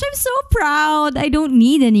oh my one. gosh, I'm so proud. I don't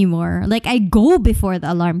need anymore. Like, I go before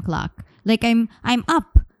the alarm clock. Like, I'm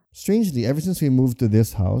up. Strangely, ever since we moved to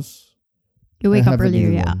this house, You wake I up haven't earlier,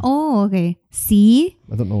 needed yeah. one. Oh, okay. See?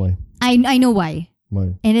 I don't know why. I know why.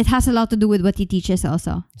 Why? And it has a lot to do with what he teaches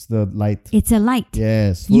also. It's the light. It's a light.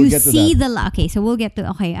 Yes. We'll You get to see that. the light. Okay, so we'll get to...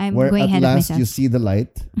 Okay, I'm Where going at ahead of last myself. you see the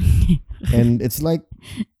light, and it's like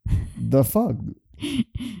the fog.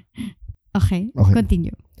 Okay, Okay.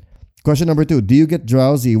 continue. Question number 2. Do you get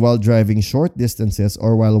drowsy while driving short distances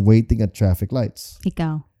or while waiting at traffic lights?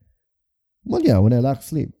 Ikaw. Well, yeah, when I lack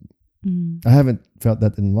sleep. Mm. I haven't felt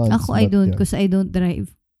that in months. Ako, I but don't yeah. because I don't drive.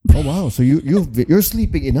 Oh wow, so you're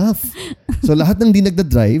sleeping enough. So lahat ng di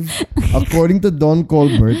nagda-drive, according to Don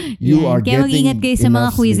Colbert, you Yan. are Kaya getting mag-ingat kayo sa mga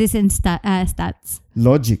enough sleep. quizzes and stats.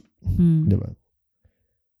 Logic, Hmm. diba?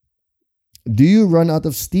 Do you run out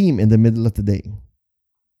of steam in the middle of the day?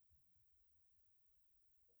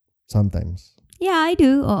 Sometimes. Yeah, I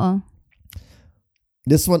do. Oo.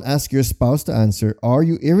 This one, ask your spouse to answer. Are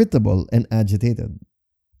you irritable and agitated?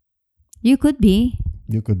 You could be.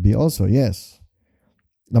 You could be also, yes.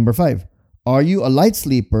 Number 5. Are you a light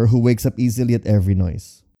sleeper who wakes up easily at every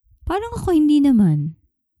noise? Parang ako hindi naman.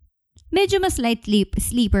 Medyo mas light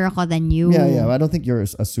sleeper ako than you. Yeah. I don't think you're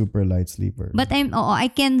a super light sleeper. But I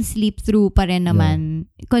can sleep through pa rin naman.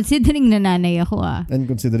 Considering nananay ako And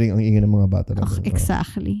considering ang ingay ng mga bata Oh, natin.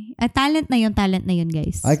 exactly. Talent na yun,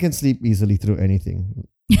 guys. I can sleep easily through anything.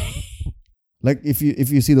 Like if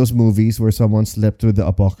you see those movies where someone slept through the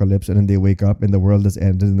apocalypse and then they wake up and the world has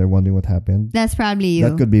ended and they're wondering what happened. That's probably you.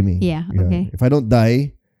 That could be me. Yeah, okay. If I don't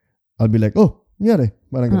die, I'll be like, oh, nangyari.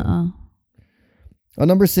 Parang ganun.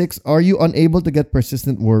 Number 6, are you unable to get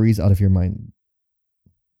persistent worries out of your mind?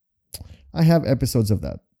 I have episodes of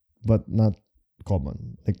that, but not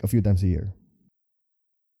common. Like a few times a year.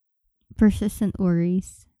 Persistent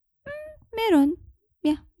worries. Meron.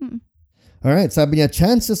 Yeah. All right, sabi niya,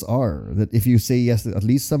 chances are that if you say yes to at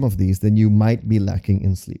least some of these, then you might be lacking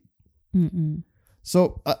in sleep. Mm-mm.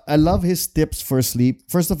 So I love his tips for sleep.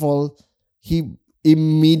 First of all, he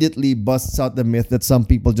immediately busts out the myth that some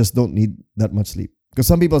people just don't need that much sleep. Because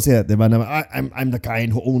some people say that, diba, na, I'm the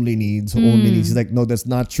kind who only needs. He's like, no, that's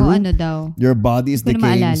not true. O ano daw? Your body is Hindi ko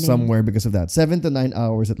na decaying maalala. somewhere because of that. 7 to 9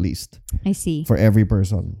 hours at least I see. for every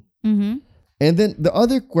person. Mm-hmm. And then the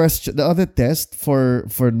other test for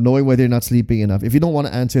knowing whether you're not sleeping enough, if you don't want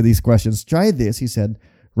to answer these questions, try this. He said,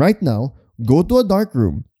 right now, go to a dark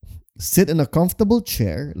room, sit in a comfortable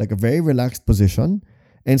chair, like a very relaxed position,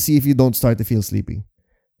 and see if you don't start to feel sleepy.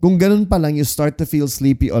 Kung ganun pa lang, you start to feel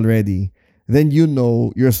sleepy already, then you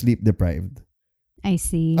know you're sleep deprived. I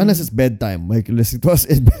see. Unless it's bedtime. Like, listen, it was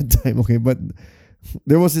at bedtime, okay? But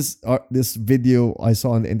there was this video I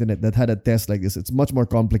saw on the internet that had a test like this. It's much more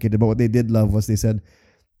complicated, but what they did love was they said,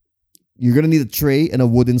 you're going to need a tray and a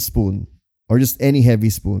wooden spoon or just any heavy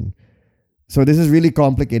spoon. So this is really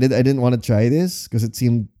complicated. I didn't want to try this because it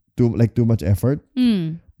seemed too much effort.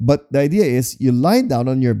 But the idea is you lie down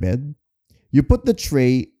on your bed, you put the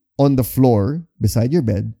tray on the floor beside your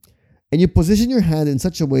bed, and you position your hand in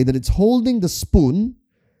such a way that it's holding the spoon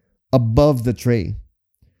above the tray.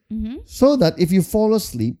 Mm-hmm. So that if you fall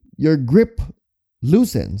asleep, your grip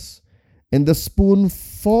loosens and the spoon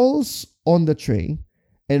falls on the tray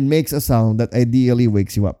and makes a sound that ideally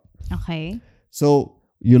wakes you up. Okay. So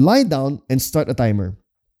you lie down and start a timer.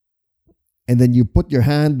 And then you put your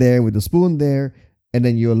hand there with the spoon there, and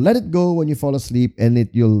then you'll let it go when you fall asleep, and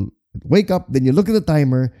you'll wake up, then you look at the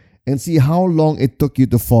timer and see how long it took you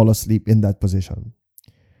to fall asleep in that position.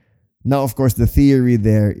 Now, of course, the theory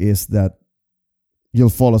there is that you'll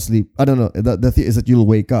fall asleep. I don't know. The theory is that you'll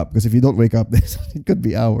wake up, because if you don't wake up, it could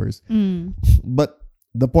be hours. But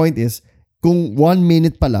the point is, kung 1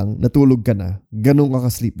 minute pa lang, natulog ka na, ganun ka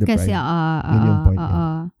sleep deprived. Kasi, Yun yung point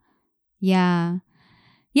niya. Yeah.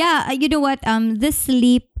 Yeah, you know what? This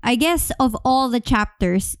sleep, I guess of all the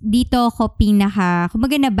chapters, dito ko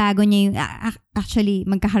kumbaga nabago niya yung, actually,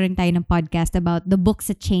 magkakaroon tayo ng podcast about the books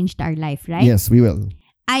that changed our life, right? Yes, we will.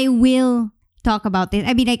 I will talk about this.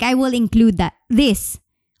 I mean, like, I will include this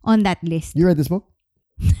on that list. You read this book?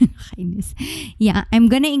 Kindness. Yeah, I'm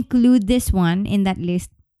gonna include this one in that list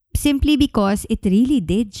simply because it really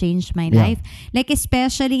did change my life. Like,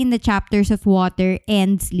 especially in the chapters of water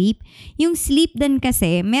and sleep. Yung sleep din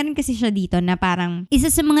kasi, meron kasi siya dito na parang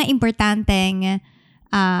isa sa mga importanteng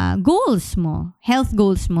goals mo, health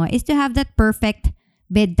goals mo, is to have that perfect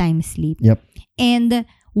bedtime sleep. Yep. And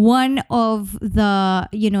one of the,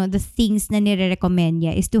 the things na nire-recommend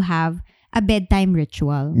niya is to have a bedtime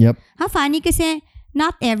ritual. Yep. Funny kasi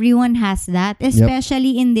not everyone has that,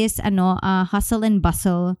 especially in this hustle and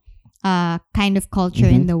bustle kind of culture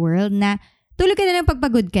in the world na tulog ka na lang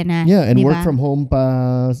pagpagod ka na. Yeah, and diba? work from home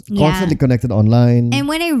pa, constantly connected online. And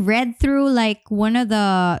when I read through like one of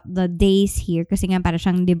the days here, kasi nga para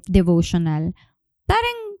siyang devotional,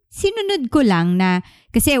 parang sinunod ko lang na,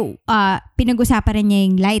 kasi pinag-usapan rin niya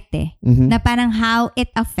yung light na parang how it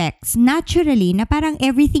affects naturally, na parang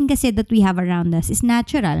everything kasi that we have around us is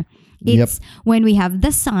natural. It's when we have the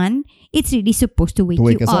sun, it's really supposed to wake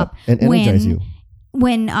you us up and energize you.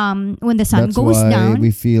 When the sun That's goes why down, we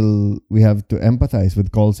feel we have to empathize with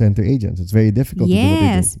call center agents. It's very difficult to do what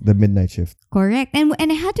they do, the midnight shift. Correct. And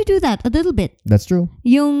I had to do that a little bit. That's true.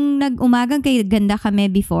 Yung nag-umagang kay ganda kami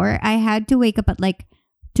before, I had to wake up at like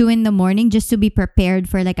 2 a.m. just to be prepared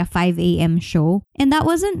for like a 5 a.m. show. And that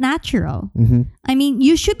wasn't natural. I mean,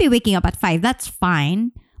 you should be waking up at 5. That's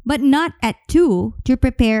fine. But not at 2 to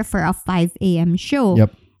prepare for a 5 a.m. show.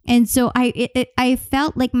 Yep. And so I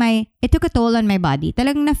felt like it took a toll on my body.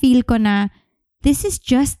 Talagang na-feel ko na this is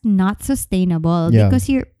just not sustainable because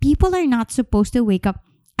people are not supposed to wake up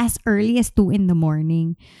as early as 2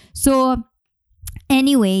 a.m. So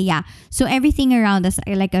anyway, so everything around us,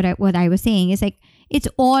 like what I was saying, is like it's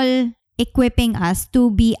all equipping us to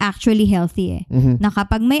be actually healthy. Na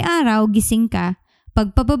kapag may araw, gising ka,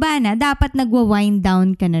 pag pababa na, dapat nagwa-wind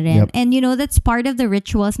down ka na rin. And that's part of the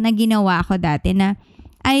rituals na ginawa ko dati na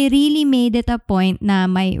I really made it a point na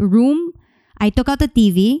my room, I took out the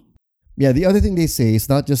TV. Yeah, the other thing they say is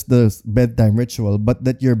not just the bedtime ritual, but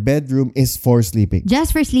that your bedroom is for sleeping.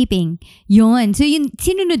 Just for sleeping. Yun. So yun,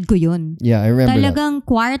 sinunod ko yun. Yeah, I remember Talagang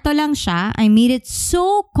kwarto lang siya. I made it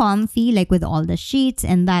so comfy, like with all the sheets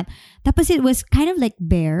and that. Tapos it was kind of like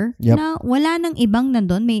bare. Na wala nang ibang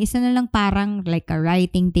nandun. May isa na lang parang like a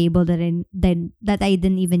writing table that I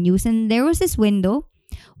didn't even use. And there was this window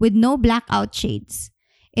with no blackout shades.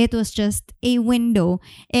 It was just a window.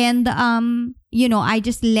 And, I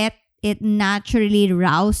just let it naturally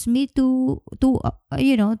rouse me to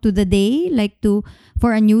the day, like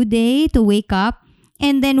for a new day, to wake up.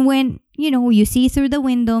 And then when, you see through the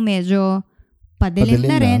window, medyo padilim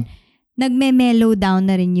na rin, nagme-mellow down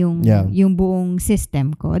na rin yung buong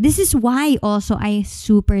system ko. This is why also I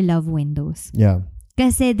super love windows. Yeah.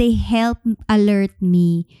 Kasi they help alert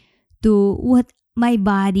me to what my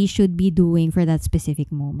body should be doing for that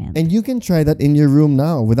specific moment. And you can try that in your room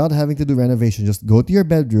now without having to do renovation. Just go to your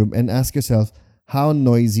bedroom and ask yourself, how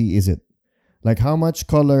noisy is it? Like how much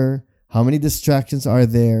color, how many distractions are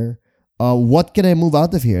there? What can I move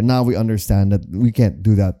out of here? Now we understand that we can't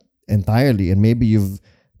do that entirely. And maybe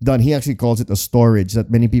he actually calls it a storage,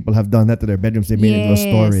 that many people have done that to their bedrooms. They made it into a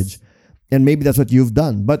storage. And maybe that's what you've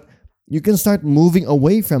done. But you can start moving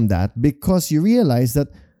away from that because you realize that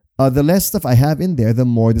the less stuff I have in there, the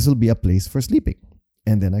more this will be a place for sleeping.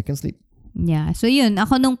 And then I can sleep. Yeah. So yun,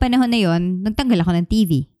 ako nung panahon na yun, nagtanggal ako ng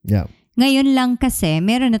TV. Yeah. Ngayon lang kasi,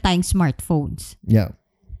 meron na tayong smartphones. Yeah.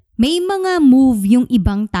 May mga move yung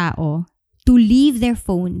ibang tao to leave their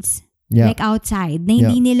phones like outside na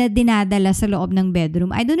hindi nila dinadala sa loob ng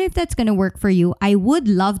bedroom. I don't know if that's gonna work for you. I would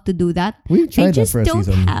love to do that. We tried that for a season. I just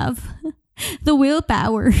don't have the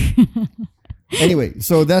willpower. Anyway,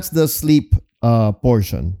 so that's the sleep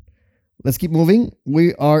portion. Let's keep moving.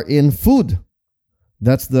 We are in food.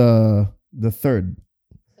 That's the third.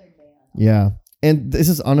 Yeah. And this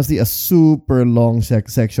is honestly a super long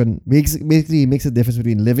section. Basically, makes a difference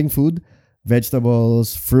between living food,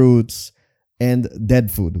 vegetables, fruits, and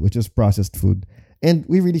dead food, which is processed food. And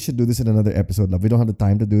we really should do this in another episode, love. We don't have the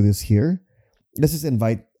time to do this here. Let's just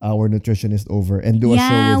invite our nutritionist over and do a show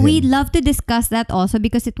with Yeah, him. we'd love to discuss that also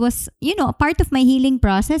because it was, a part of my healing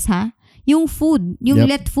process, ha? Yung food, Yep.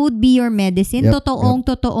 let food be your medicine. Yep,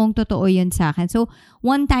 Totoo yun sa akin. So,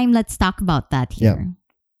 one time, let's talk about that here.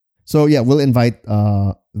 So yeah, we'll invite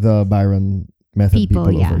the Byron method people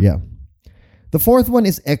over. Yeah. The fourth one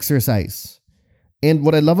is exercise. And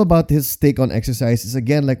what I love about his take on exercise is,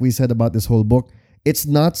 again, like we said about this whole book, it's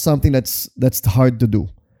not something that's hard to do.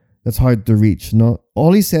 That's hard to reach. No,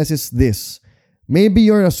 all he says is this: maybe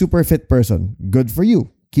you're a super fit person. Good for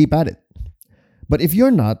you. Keep at it. But if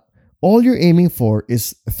you're not, all you're aiming for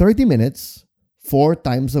is 30 minutes, 4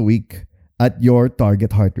 times a week at your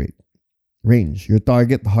target heart rate range. Your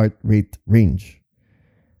target heart rate range.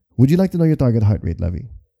 Would you like to know your target heart rate, Lavi?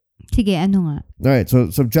 Sige, ano nga? All right.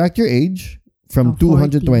 So subtract your age from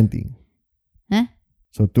 40. 220. Huh?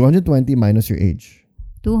 So 220 minus your age.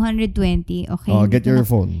 220. Okay. Get your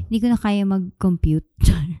phone. Hindi ko na kaya mag-compute.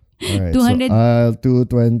 All right. 200 So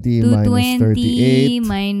 220 minus 38.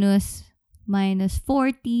 minus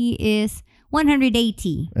 40 is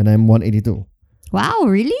 180. And I'm 182. Wow,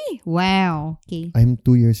 really? Wow. Okay. I'm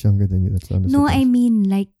 2 years younger than you. That's not a No, surprise. I mean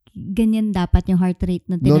like ganyan dapat yung heart rate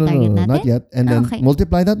na No, tinatarget natin? not yet. And then Okay.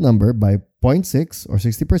 multiply that number by 0.6 or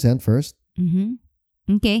 60% first. Mm-hmm.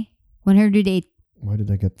 Okay. 108. Why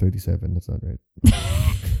did I get 37? That's not right.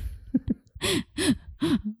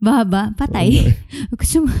 Baba. Patay.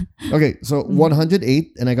 Gusto mo. Okay, so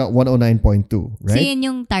 108 and I got 109.2, So right? yan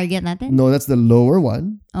yung target natin? No, that's the lower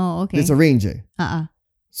one. Oh, okay. It's a range, eh?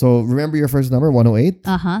 So remember your first number, 108,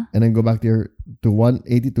 Uh-huh. and then go back to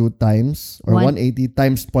 182 times, or 180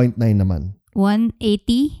 times 0.9 naman.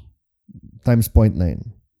 180 Times 0.9.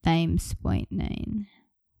 times 0.9.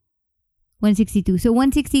 162. So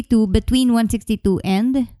 162, between 162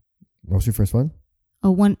 and What was your first one?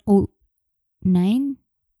 109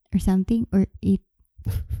 or something? Or 8?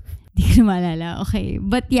 Di ko na maalala. Okay.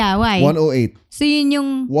 But yeah, why? 108. So yun yung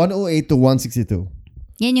 108 to 162.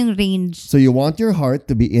 yan yung range. So you want your heart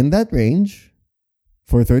to be in that range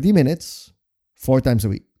for 30 minutes, 4 times a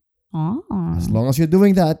week. Oh. As long as you're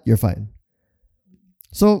doing that, you're fine.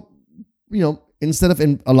 So, instead of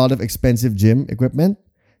in a lot of expensive gym equipment,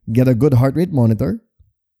 get a good heart rate monitor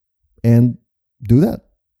and do that.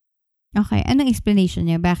 Okay. Anong explanation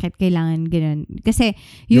niya? Bakit kailangan ganun? Kasi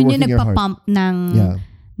You're yun yung working your heart. nagpa-pump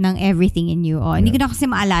ng everything in you. Oh, hindi ko na kasi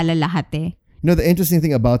maalala lahat eh. The interesting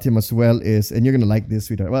thing about him as well is, and you're going to like this,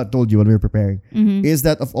 sweetheart. Well, I told you when we were preparing, is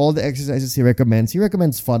that of all the exercises he recommends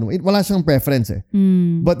fun. Wala siyang preference eh.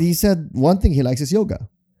 But he said one thing he likes is yoga.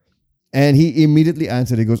 And he immediately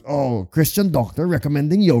answered, he goes, oh, Christian doctor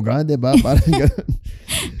recommending yoga, diba? Parang ganun.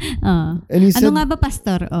 And he said, Ano nga ba,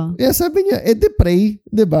 pastor? Oh. yeah, sabi niya, pray,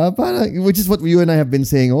 diba? Parang, which is what you and I have been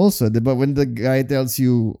saying also, diba? When the guy tells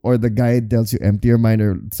you, or the guide tells you, empty your mind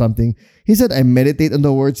or something, he said, I meditate on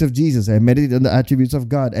the words of Jesus. I meditate on the attributes of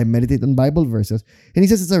God. I meditate on Bible verses. And he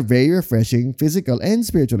says it's a very refreshing physical and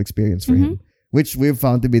spiritual experience for him, which we've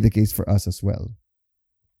found to be the case for us as well.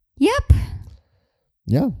 Yep.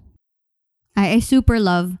 Yeah. I super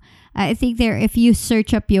love. I think if you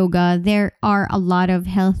search up yoga, there are a lot of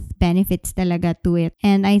health benefits talaga to it.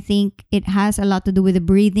 And I think it has a lot to do with the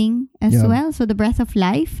breathing as Yeah. well. So the breath of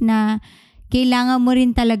life na kailangan mo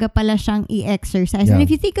rin talaga pala siyang i-exercise. Yeah. And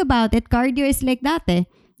if you think about it, cardio is like that eh.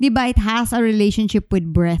 Diba? It has a relationship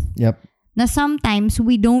with breath. Yep. Na sometimes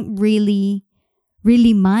we don't really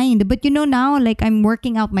mind. But now, like I'm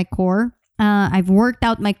working out my core. I've worked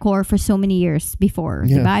out my core for so many years before.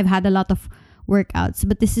 Yeah. Diba? I've had a lot of workouts.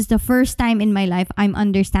 But this is the first time in my life I'm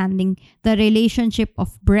understanding the relationship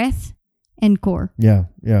of breath and core. Yeah.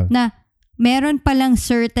 Yeah. Na meron palang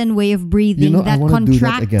certain way of breathing I that wanna do that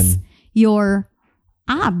contracts again. your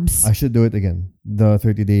abs. I should do it again. The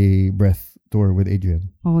 30-day breath tour with Adrian.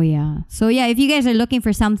 Oh yeah. So yeah, if you guys are looking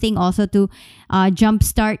for something also to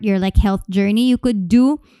jumpstart your health journey, you could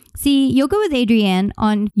see Yoga with Adrienne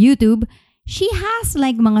on YouTube. She has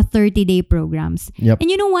mga 30-day programs. Yep. And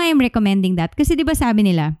you know why I'm recommending that? Kasi diba sabi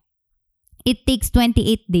nila, it takes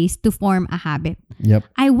 28 days to form a habit. Yep.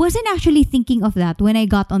 I wasn't actually thinking of that when I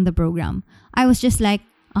got on the program. I was just like,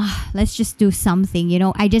 let's just do something,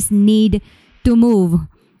 I just need to move.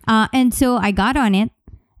 And so I got on it.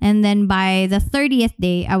 And then by the 30th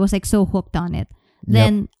day, I was so hooked on it.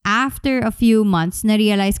 Then after a few months,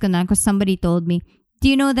 na-realize ko na because somebody told me, do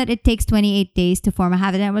you know that it takes 28 days to form a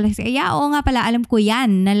habit? And I was like, yeah, oo nga pala, alam ko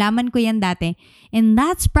yan. Nalaman ko yan dati. And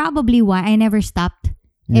that's probably why I never stopped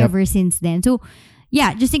ever since then. So,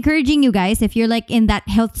 yeah, just encouraging you guys, if you're like in that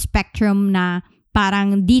health spectrum na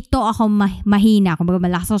parang dito ako mahina, kumbaga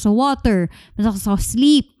malakas ako sa water, malakas ako sa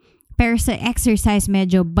sleep, pero sa exercise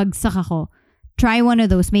medyo bagsak ako. Try one of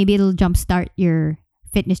those. Maybe it'll jumpstart your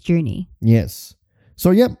fitness journey. Yes.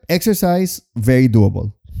 So, exercise, very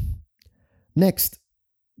doable. Next,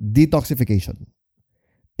 detoxification.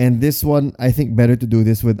 And this one, I think better to do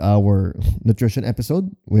this with our nutrition episode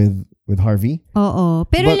with Harvey. Oo.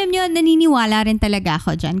 Pero alam nyo, naniniwala rin talaga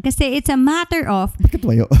ako dyan. Kasi it's a matter of,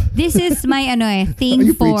 this is my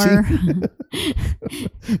thing for,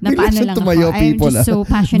 napaano lang ako. I'm just so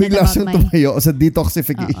passionate about my... tumayo sa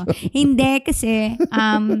detoxification. Hindi, kasi,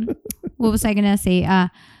 what was I gonna say?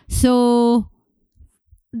 So,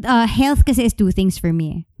 health kasi is two things for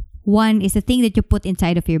me. One is the thing that you put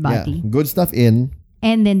inside of your body. Yeah, good stuff in.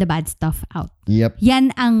 And then the bad stuff out. Yep. Yan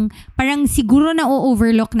ang parang siguro na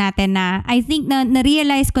overlook natin na I think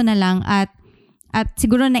na-realize ko na lang at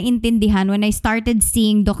siguro naintindihan when I started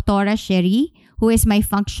seeing Dr. Sherry, who is my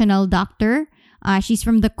functional doctor. She's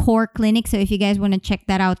from the Core Clinic, so if you guys want to check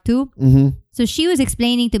that out too. Mm-hmm. So she was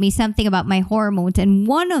explaining to me something about my hormones, and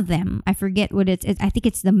one of them, I forget what it is, I think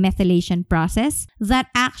it's the methylation process that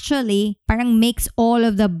actually parang makes all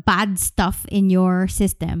of the bad stuff in your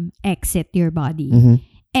system exit your body. Mm-hmm.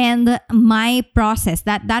 And my process,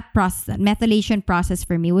 that process, that methylation process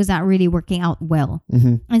for me was not really working out well.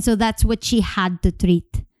 Mm-hmm. And so that's what she had to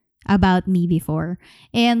treat about me before.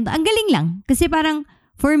 And ang galing lang. Kasi parang,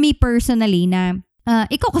 for me personally na,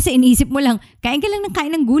 ikaw kasi iniisip mo lang, kain ka lang ng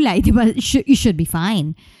kain ng gulay, di ba? You should be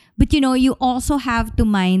fine. But you also have to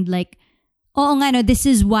mind like, oo nga no, this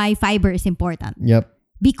is why fiber is important. Yep.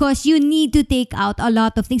 Because you need to take out a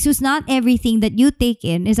lot of things. So it's not everything that you take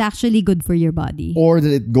in is actually good for your body. Or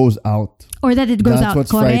that it goes out. That's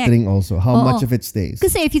what's correct. frightening also. How much of it stays.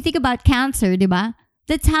 Kasi if you think about cancer, di ba?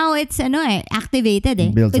 That's how it's activated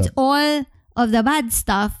eh. It's up. all of the bad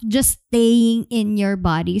stuff just staying in your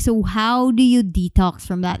body. So how do you detox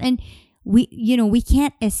from that? And we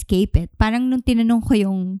can't escape it. Parang nung tinanong ko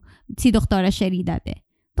si Dr. Sherry dati,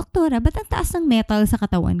 Doktora, ba't ang taas ng metal sa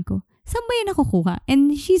katawan ko? Saan ba yun nakukuha?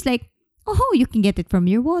 And she's like, oh, you can get it from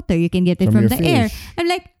your water. You can get it from the fish. air. I'm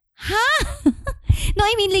like, huh? No,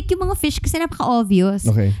 I mean like yung mga fish kasi napaka-obvious.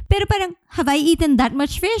 Okay. Pero parang, have I eaten that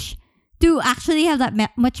much fish to actually have that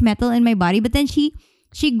much metal in my body? But then she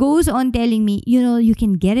goes on telling me, you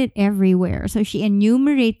can get it everywhere. So she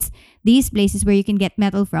enumerates these places where you can get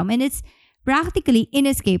metal from. And it's practically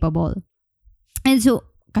inescapable. And so,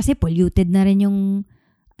 kasi polluted na rin yung,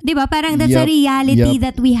 di ba? Parang that's a reality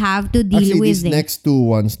that we have to deal Actually, with. These next two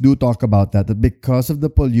ones do talk about that because of the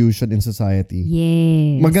pollution in society.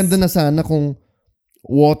 Yes. Maganda na sana kung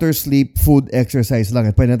water, sleep, food, exercise lang.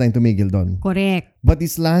 At pwede na tayong tumigil doon. Correct. But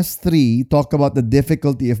these last three talk about the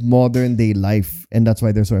difficulty of modern day life. And that's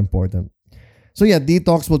why they're so important. So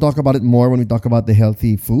detox, we'll talk about it more when we talk about the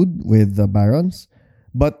healthy food with the Barons.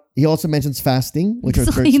 But he also mentions fasting, which are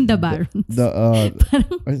in the Barons.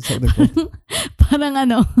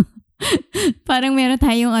 Parang parang meron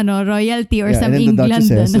tayong royalty or some and then England. The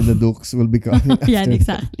Duchesses and the Dukes will be coming after. Yeah,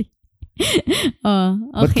 exactly. Okay,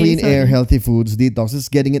 but clean air, healthy foods, detox is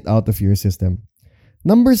getting it out of your system.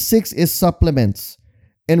 Number 6 is supplements.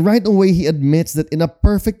 And right away, he admits that in a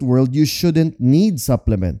perfect world, you shouldn't need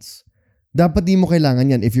supplements. Dapat di mo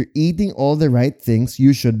kailangan yan. If you're eating all the right things,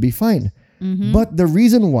 you should be fine. Mm-hmm. But the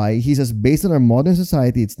reason why, he says, based on our modern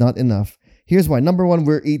society, it's not enough. Here's why. Number 1,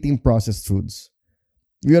 we're eating processed foods.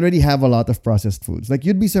 We already have a lot of processed foods. Like,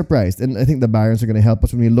 you'd be surprised. And I think the Barons are going to help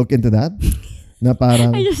us when we look into that. Na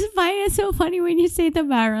parang, I just find it so funny when you say the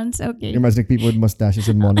Barons. Okay. You're like people with mustaches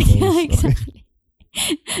and monocles. Yeah, exactly.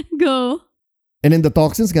 Okay. Go. And in the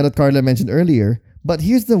toxins that Carla mentioned earlier. But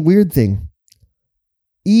here's the weird thing.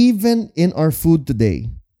 Even in our food today,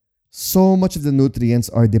 so much of the nutrients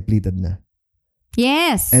are depleted na.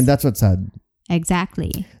 Yes. And that's what's sad.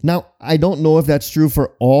 Exactly. Now, I don't know if that's true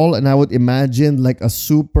for all. And I would imagine like a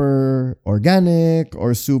super organic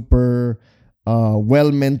or super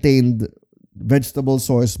well-maintained vegetable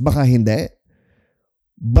source, baka hindi.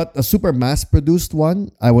 But a super mass-produced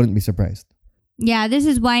one, I wouldn't be surprised. Yeah, this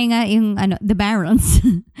is why nga yung the Barons,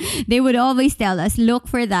 they would always tell us, look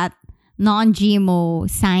for that non-GMO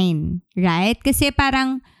sign, right? Kasi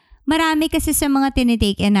parang marami kasi sa mga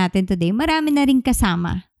tinitake natin today, marami na rin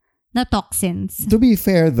kasama na toxins. To be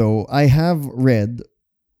fair though, I have read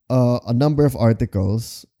a number of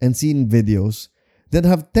articles and seen videos that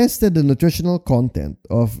have tested the nutritional content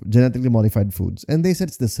of genetically modified foods, and they said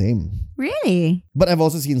it's the same. Really? But I've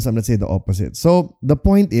also seen some that say the opposite. So the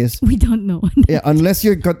point is, We don't know. yeah, unless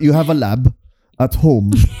you have a lab at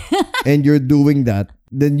home and you're doing that,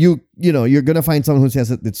 then you're gonna find someone who says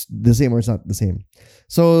that it's the same or it's not the same.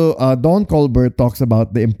 So Don Colbert talks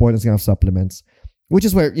about the importance of supplements, which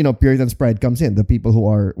is where Puritan's Pride comes in. The people who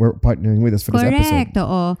were partnering with us for this episode. Correct.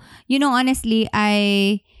 Oo. Honestly,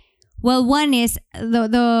 one is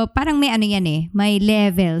the parang may may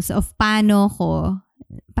levels of paano ko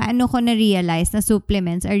na-realize na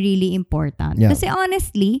supplements are really important. Yeah. Kasi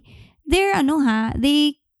honestly, they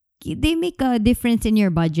make a difference in your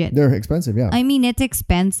budget. They're expensive, yeah. I mean, it's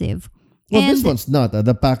expensive. Well, this one's not.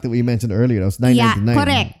 The pack that we mentioned earlier, that was $9.99. Yeah,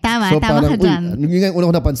 correct. Tama ka dyan. Yun yung una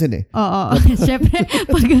ko napansin eh. Oo. Siyempre,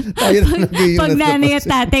 pag nanay at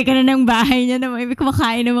tatay ka na ng bahay niya na may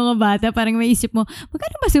kumakain ng mga bata, parang may isip mo,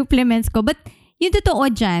 magkano ba supplements ko? But yung totoo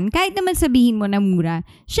dyan, kahit naman sabihin mo na mura,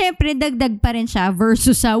 syempre dagdag pa rin siya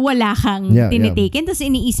versus sa wala kang tinitaken. Tapos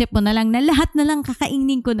iniisip mo na lang na lahat na lang,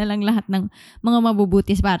 kakainin ko na lang lahat ng mga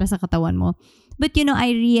mabubutis para sa katawan mo. But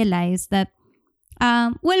I realized that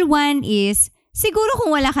one is, siguro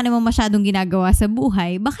kung wala ka naman masyadong ginagawa sa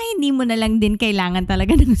buhay, baka hindi mo na lang din kailangan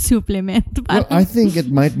talaga ng supplement. Well, I think it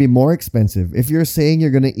might be more expensive if you're saying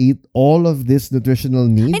you're gonna eat all of this nutritional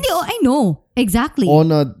needs. I know. Exactly.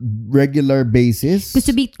 On a regular basis. Because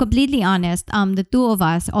to be completely honest, the two of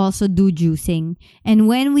us also do juicing. And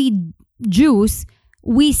when we juice,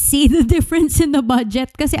 we see the difference in the budget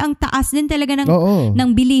kasi ang taas din talaga ng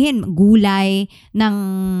bilihin, gulay,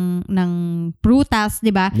 ng prutas,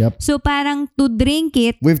 'di ba? Yep. So parang to drink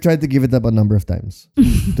it, we've tried to give it up a number of times,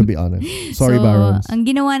 to be honest. Sorry, so, Barons. Ang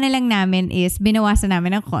ginawa na lang namin is binawasan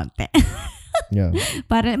namin ng konti. Yeah.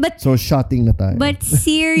 So shotting na tayo. But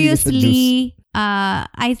seriously,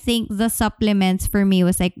 I think the supplements for me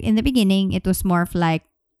was like in the beginning, it was more of like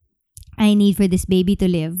I need for this baby to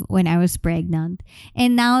live when I was pregnant.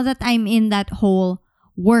 And now that I'm in that whole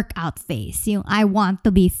workout phase, I want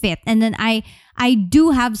to be fit. And then I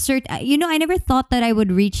do have I never thought that I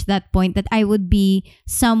would reach that point that I would be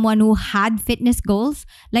someone who had fitness goals.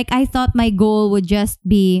 Like I thought my goal would just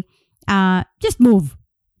be just move.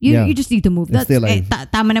 You just need to move. That's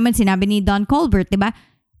tama naman sinabi ni Don Colbert, 'di ba?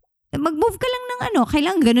 Mag-move ka lang ng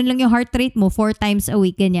kailangan ganun lang yung heart rate mo 4 times a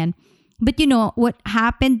week ganyan. But what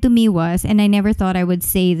happened to me was, and I never thought I would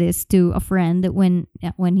say this to a friend when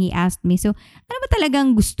he asked me, so, ano ba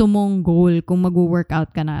talagang gusto mong goal kung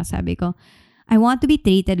mag-workout ka na? Sabi ko, I want to be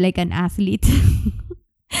treated like an athlete.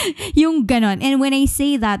 Yung ganon. And when I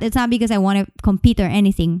say that, it's not because I want to compete or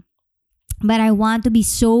anything, but I want to be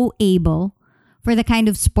so able for the kind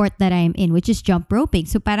of sport that I'm in, which is jump roping.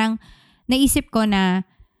 So parang naisip ko na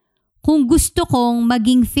kung gusto kong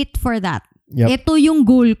maging fit for that, ito yung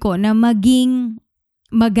goal ko na maging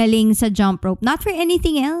magaling sa jump rope. Not for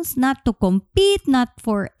anything else, not to compete, not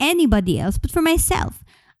for anybody else, but for myself.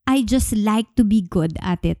 I just like to be good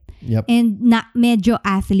at it. Yep. And not medyo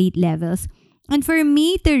athlete levels. And for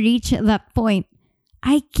me to reach that point,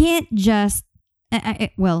 I can't just,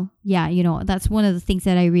 that's one of the things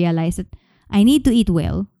that I realized that I need to eat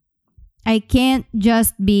well. I can't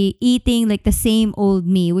just be eating like the same old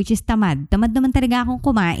me, which is tamad. Tamad naman talaga akong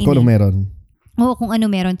kumain. Kung meron. Kung ano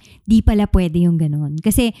meron. Di pala pwede yung ganon.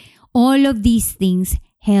 Kasi all of these things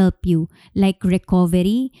help you. Like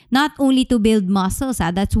recovery. Not only to build muscles.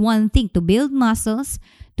 That's one thing. To build muscles.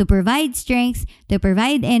 To provide strength. To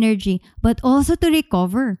provide energy. But also to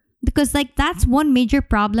recover. Because that's one major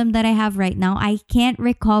problem that I have right now. I can't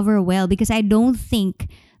recover well because I don't think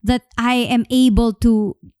that I am able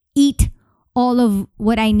to eat all of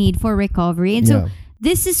what I need for recovery. And so,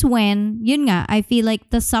 this is when, I feel like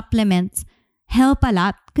the supplements help a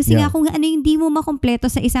lot. Kasi nga kung hindi mo makompleto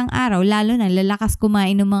sa isang araw, lalo na lalakas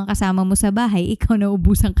kumain ng mga kasama mo sa bahay, ikaw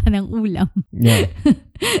naubusan ka ng ulam. Yeah.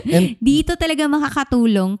 And dito talaga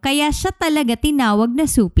makakatulong. Kaya siya talaga tinawag na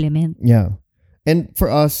supplement. Yeah. And for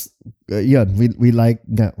us, we like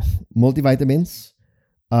multivitamins.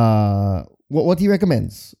 What he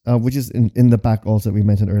recommends, which is in the pack also that we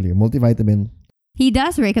mentioned earlier, multivitamin. He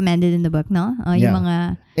does recommend it in the book, no? Yung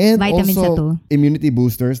mga and vitamins also na to. Immunity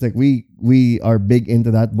boosters. Like we are big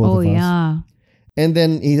into that, both of us. Yeah. And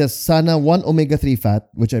then he has Sana 1 omega-3 fat,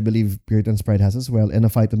 which I believe Puritan's Pride has as well, and a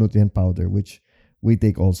phytonutrient powder, which we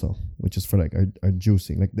take also, which is for like our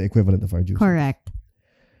juicing, like the equivalent of our juicing. Correct.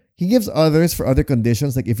 He gives others for other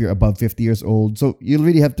conditions, like if you're above 50 years old. So you'll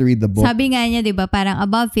really have to read the book. Sabi nga niya, di ba, parang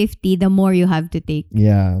above 50, the more you have to take.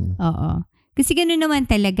 Yeah. Oo. Kasi gano'n naman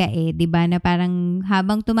talaga di ba, na parang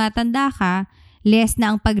habang tumatanda ka, less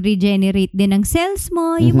na ang pag-regenerate din ng cells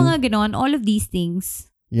mo, yung mga ganon, all of these things.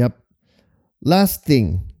 Yep. Last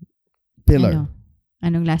thing, pillar.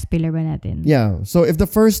 Anong last pillar ba natin? Yeah. So if the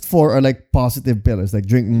first 4 are like positive pillars, like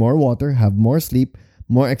drink more water, have more sleep,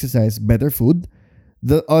 more exercise, better food,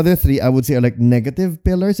 the other 3 I would say are like negative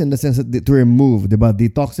pillars in the sense that to remove, diba?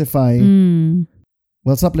 Detoxify.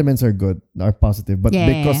 Well, supplements are good, are positive, but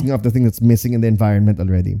because of the thing that's missing in the environment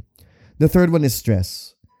already. The third one is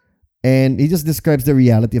stress. And he just describes the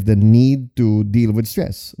reality of the need to deal with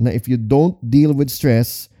stress. Now, if you don't deal with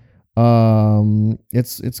stress,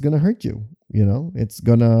 it's gonna hurt you. You know, it's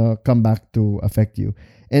gonna come back to affect you.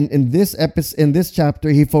 And in this chapter,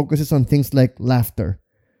 he focuses on things like laughter.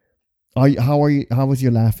 How was you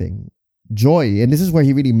laughing? Joy, and this is where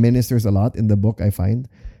he really ministers a lot in the book. I find,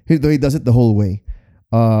 though he does it the whole way.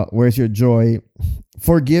 Where's your joy?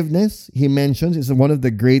 Forgiveness, he mentions, is one of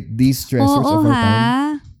the great de-stressors of our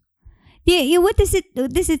time. Yeah, what does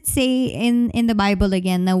it say in the Bible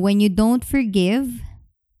again? Now, when you don't forgive,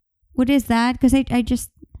 what is that? Because I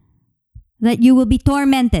just that you will be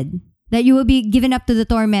tormented, that you will be given up to the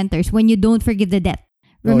tormentors when you don't forgive the debt.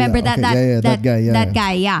 Remember that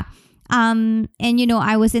guy. Yeah. And you know,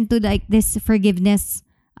 I was into like this forgiveness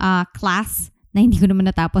class na hindi ko naman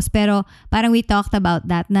natapos, pero parang we talked about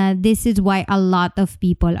that, na this is why a lot of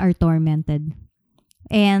people are tormented.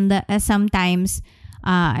 And sometimes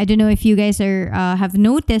I don't know if you guys have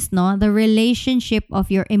noticed, no, the relationship of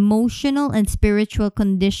your emotional and spiritual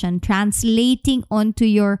condition translating onto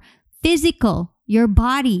your physical, your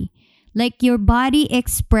body. Like your body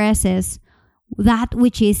expresses that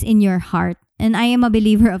which is in your heart. And I am a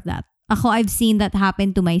believer of that. Ako, I've seen that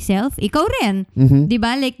happen to myself. Ikaw rin.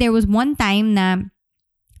 Diba? Like there was one time na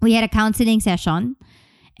we had a counseling session.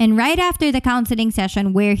 And right after the counseling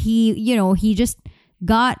session where he just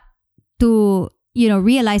got to,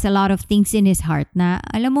 realize a lot of things in his heart na,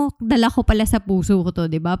 alam mo, dala ko pala sa puso ko to,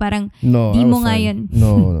 diba? Parang, di mo nga yun.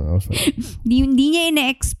 No, I was fine. Di niya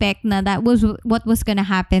ina-expect na that was what was gonna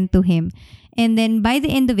happen to him. And then by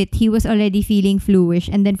the end of it, he was already feeling fluish.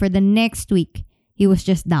 And then for the next week, he was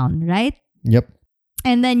just down, right? Yep.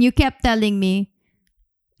 And then you kept telling me,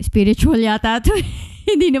 spiritual yata to.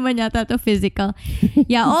 Hindi naman yata to physical.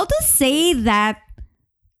 Yeah, all to say that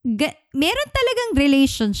meron talagang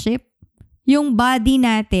relationship yung body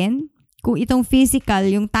natin, kung itong physical,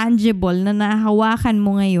 yung tangible na nahawakan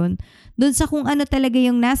mo ngayon, dun sa kung ano talaga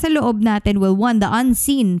yung nasa loob natin, well, one, the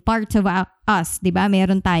unseen parts of us, diba?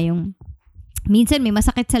 Meron tayong, minsan may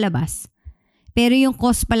masakit sa labas. Pero yung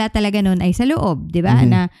cause pala talaga nun ay sa loob, diba?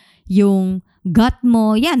 Na yung gut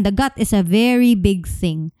mo, the gut is a very big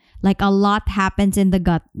thing. Like a lot happens in the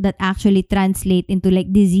gut that actually translate into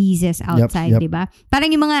like diseases outside, yep. diba? Parang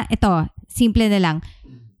yung mga, ito, simple na lang,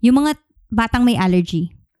 yung mga batang may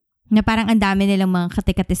allergy, na parang ang dami nilang mga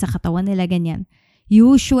kati-kati sa katawan nila, ganyan.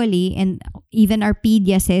 Usually, and even our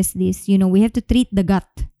pedia says this, we have to treat the gut.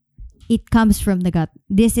 It comes from the gut.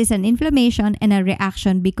 This is an inflammation and a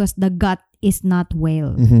reaction because the gut is not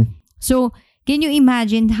well. So, can you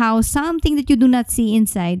imagine how something that you do not see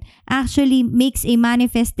inside actually makes a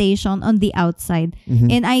manifestation on the outside?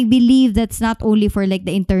 And I believe that's not only for like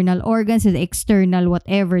the internal organs, the external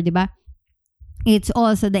whatever, diba? It's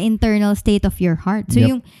also the internal state of your heart. So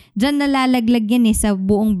yung dyan nalalaglag yan sa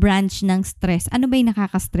buong branch ng stress. Ano ba yung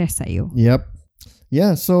nakaka-stress sa'yo? Yep.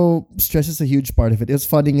 Yeah, so stress is a huge part of it. It's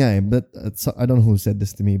funny nga but I don't know who said this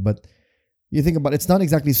to me, but you think about it, it's not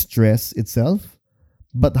exactly stress itself,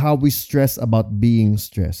 but how we stress about being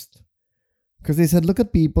stressed. Because they said, look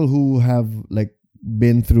at people who have like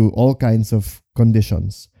been through all kinds of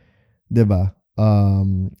conditions. Diba?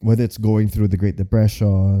 Whether it's going through the Great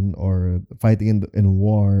Depression or fighting in a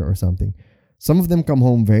war or something. Some of them come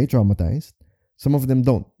home very traumatized. Some of them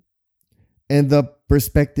don't. And the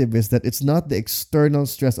perspective is that it's not the external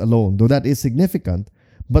stress alone, though that is significant,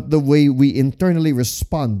 but the way we internally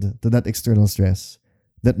respond to that external stress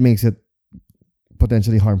that makes it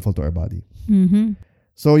potentially harmful to our body.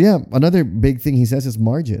 So another big thing he says is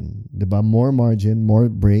margin. Diba? More margin, more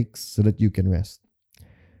breaks so that you can rest.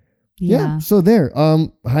 Yeah. So there.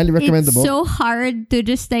 Highly recommend the book. It's so hard to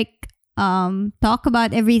just like talk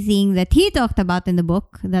about everything that he talked about in the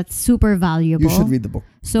book. That's super valuable. You should read the book.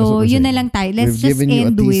 So yun na lang tayo. Let's just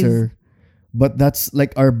end with. But that's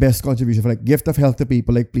like our best contribution for like gift of health to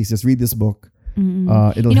people. Like please just read this book.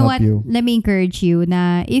 It'll help you. Let me encourage you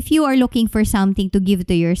na if you are looking for something to give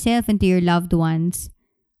to yourself and to your loved ones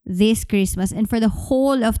this Christmas and for the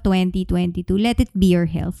whole of 2022, let it be your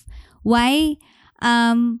health. Why?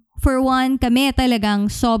 For one, kami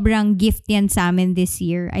talagang sobrang gift yan sa amin this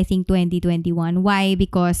year, I think 2021. Why?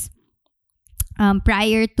 Because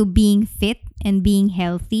prior to being fit and being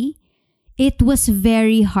healthy, it was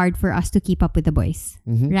very hard for us to keep up with the boys.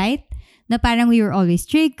 Right? Na parang we were always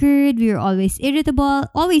triggered, we were always irritable,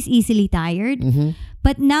 always easily tired.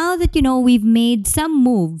 But now that, we've made some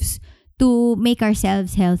moves to make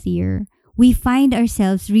ourselves healthier, we find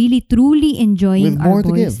ourselves really, truly enjoying With our more to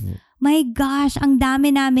boys. give. My gosh, ang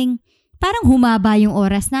dami naming, parang humaba yung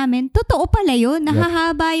oras namin. Totoo pala yun,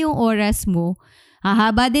 nahahaba yung oras mo.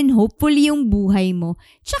 Hahaba din hopefully yung buhay mo.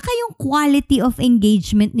 Tsaka yung quality of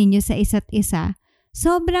engagement ninyo sa isa't isa,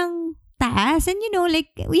 sobrang taas. And like,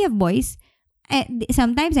 we have boys.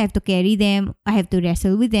 Sometimes I have to carry them. I have to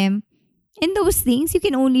wrestle with them. And those things you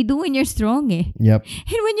can only do when you're strong eh. Yep.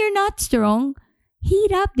 And when you're not strong,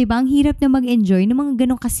 hirap, di ba? Ang hirap na mag-enjoy ng mga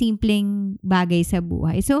ganong kasimpleng bagay sa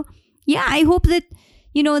buhay. So, yeah, I hope that,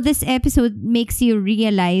 this episode makes you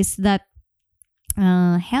realize that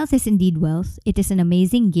health is indeed wealth. It is an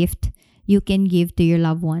amazing gift you can give to your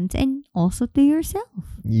loved ones and also to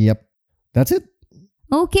yourself. Yep. That's it.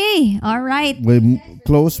 Okay. All right. We'll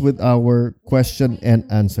close with our question and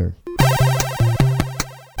answer.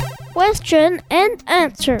 Question and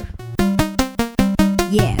answer.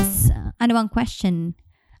 Yes. Ano bang question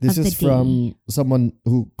This of the is from someone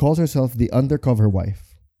who calls herself the undercover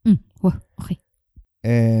wife. Okay.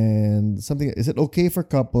 And something, is it okay for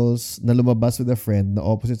couples na lumabas with a friend na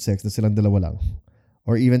opposite sex na silang dalawa lang?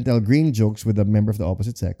 Or even tell green jokes with a member of the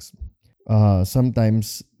opposite sex?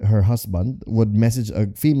 Sometimes her husband would message a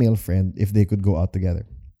female friend if they could go out together.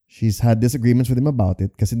 She's had disagreements with him about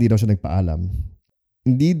it kasi hindi daw siya nagpaalam.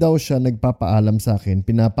 Hindi daw siya nagpapaalam sa akin,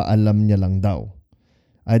 pinapaalam niya lang daw.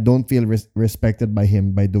 I don't feel respected by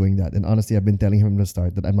him by doing that. And honestly, I've been telling him from the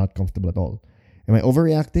start that I'm not comfortable at all. Am I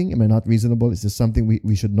overreacting? Am I not reasonable? Is this something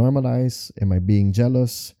we should normalize? Am I being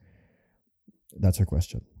jealous? That's her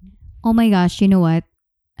question. Oh my gosh, you know what?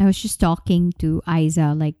 I was just talking to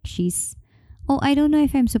Aiza, like I don't know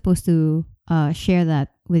if I'm supposed to share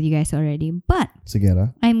that with you guys already, but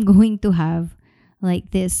Sigera. I'm going to have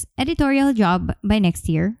like this editorial job by next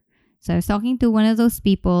year. So I was talking to one of those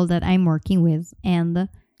people that I'm working with, and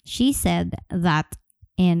she said that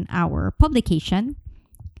in our publication,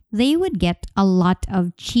 they would get a lot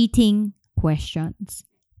of cheating questions.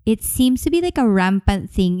 It seems to be like a rampant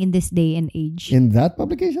thing in this day and age. In that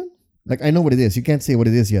publication? Like, I know what it is. You can't say what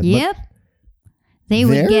it is yet. Yep. But They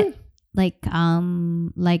would there? get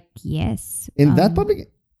yes. in that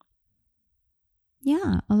publication?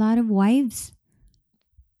 Yeah, a lot of wives.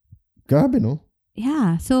 Grabe, no?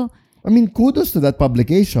 Yeah. So, I mean, kudos to that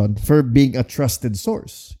publication for being a trusted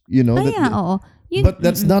source. oo. But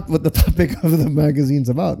that's not what the topic of the magazine's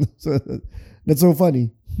about. So that's so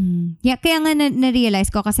funny. Yeah, kaya nga na-realize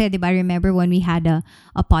ko kasi, di ba, remember when we had a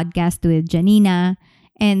podcast with Janina,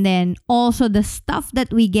 and then also the stuff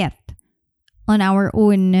that we get on our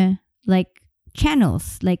own like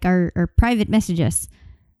channels, like our private messages,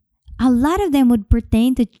 a lot of them would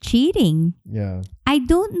pertain to cheating. Yeah. I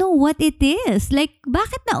don't know what it is. Like,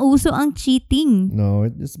 bakit nauso ang cheating? No,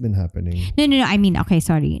 it's been happening. No. I mean, okay,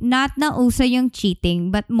 sorry. Not nauso yung cheating,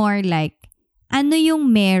 but more like, ano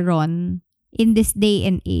yung meron in this day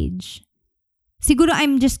and age? Siguro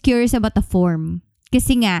I'm just curious about the form.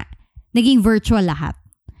 Kasi nga, naging virtual lahat.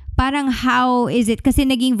 Parang how is it? Kasi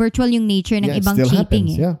naging virtual yung nature ng It ibang still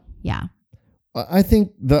cheating. happens, Yeah. I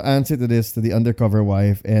think the answer to this, to the undercover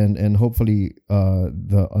wife, and hopefully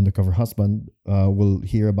the undercover husband will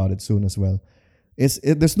hear about it soon as well,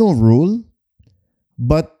 there's no rule,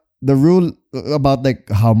 but the rule about like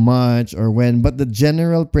how much or when, but the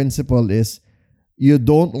general principle is you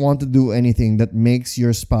don't want to do anything that makes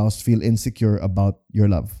your spouse feel insecure about your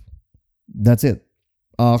love. That's it.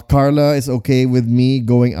 Carla is okay with me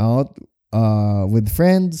going out with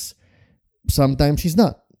friends. Sometimes she's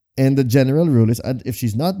not. And the general rule is, if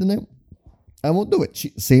she's not, then I won't do it.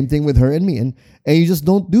 Same thing with her and me. And you just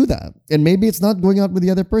don't do that. And maybe it's not going out with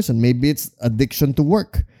the other person. Maybe it's addiction to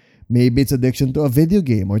work. Maybe it's addiction to a video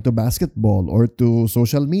game or to basketball or to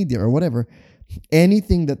social media or whatever.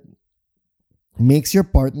 Anything that makes your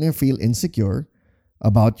partner feel insecure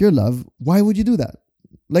about your love, why would you do that?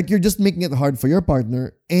 Like, you're just making it hard for your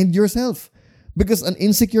partner and yourself. Because an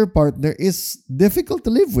insecure partner is difficult to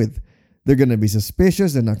live with. They're going to be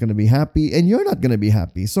suspicious. They're not going to be happy. And you're not going to be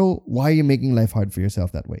happy. So why are you making life hard for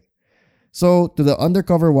yourself that way? So to the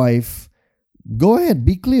undercover wife, go ahead.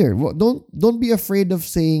 Be clear. Don't be afraid of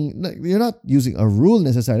saying, you're not using a rule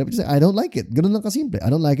necessarily. But just say, I don't like it. Ganun lang kasimple.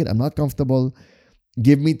 I don't like it. I'm not comfortable.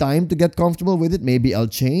 Give me time to get comfortable with it. Maybe I'll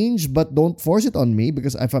change. But don't force it on me.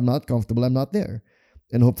 Because if I'm not comfortable, I'm not there.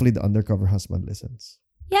 And hopefully the undercover husband listens.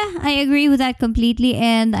 Yeah, I agree with that completely.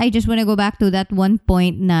 And I just want to go back to that one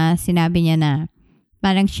point na sinabi niya na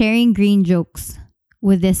parang sharing green jokes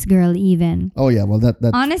with this girl even. Oh yeah, well that's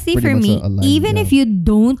honestly pretty for much me, a line, even yeah. if you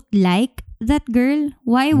don't like that girl,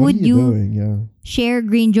 why What would are you you doing? Yeah. share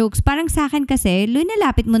green jokes? Parang sa akin kasi,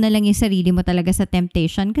 lunalapit mo na lang yung sarili mo talaga sa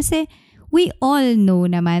temptation kasi we all know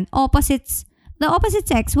naman the opposite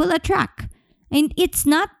sex will attract. And it's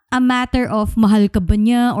not a matter of mahal ka ba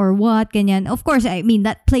niya or what, ganyan. Of course, I mean,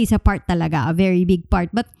 that plays a part talaga, a very big part.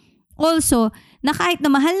 But also, na kahit na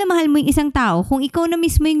mahal mo yung isang tao, kung ikaw na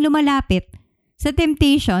mismo yung lumalapit sa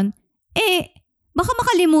temptation, baka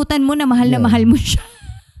makalimutan mo na mahal mo siya.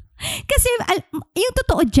 Kasi yung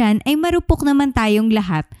totoo dyan ay marupok naman tayong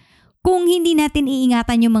lahat kung hindi natin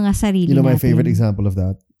iingatan yung mga sarili You know, my natin. favorite example of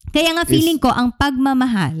that. Kaya nga feeling ko, ang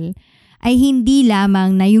pagmamahal ay hindi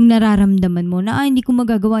lamang na yung nararamdaman mo na hindi ko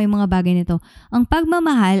magagawa yung mga bagay nito. Ang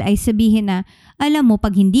pagmamahal ay sabihin na, alam mo,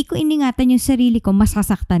 pag hindi ko iningatan yung sarili ko,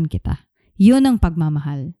 masasaktan kita. Yun ang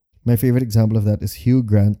pagmamahal. My favorite example of that is Hugh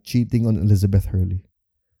Grant cheating on Elizabeth Hurley.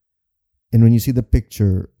 And when you see the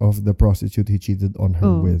picture of the prostitute he cheated on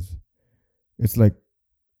her with, it's like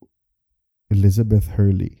Elizabeth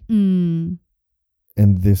Hurley and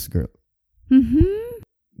this girl. Mm-hmm.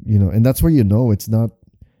 You know, and that's where you know it's not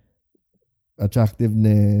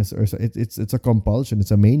attractiveness or it's a compulsion.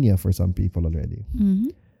 It's a mania for some people already.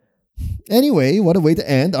 Mm-hmm. Anyway, what a way to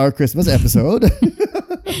end our Christmas episode.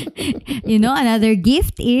 You know, another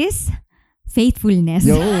gift is faithfulness.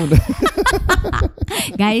 Yun.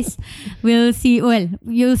 Guys, we'll see. Well,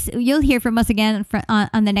 you'll hear from us again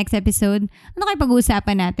on the next episode. Ano kayo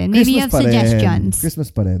pag-uusapan natin? Maybe you have suggestions. Christmas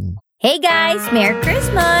pa rin. Hey guys, Merry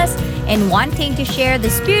Christmas! And wanting to share the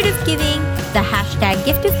spirit of giving, the hashtag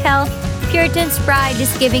Gift of Health, Puritan's Pride is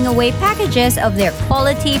giving away packages of their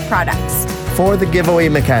quality products. For the giveaway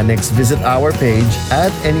mechanics, visit our page at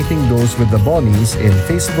Anything Goes with the Bonnies in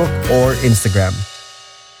Facebook or Instagram.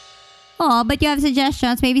 Oh, but you have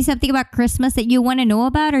suggestions, maybe something about Christmas that you want to know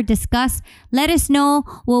about or discuss, let us know.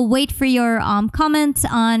 We'll wait for your comments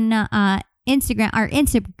on Instagram, our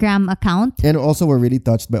Instagram account. And also, we're really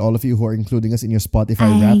touched by all of you who are including us in your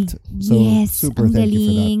Spotify Wrapped. So, yes, super thank you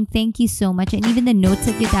for that. Thank you so much. And even the notes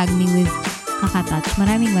that you tagged me with, nakatouch.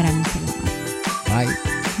 Maraming salamat. Bye.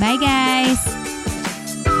 Bye, guys!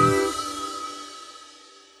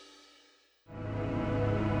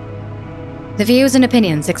 The views and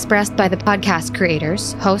opinions expressed by the podcast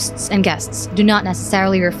creators, hosts, and guests do not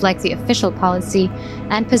necessarily reflect the official policy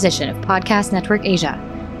and position of Podcast Network Asia,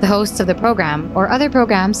 the hosts of the program, or other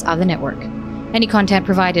programs of the network. Any content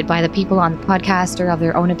provided by the people on the podcast are of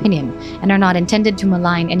their own opinion and are not intended to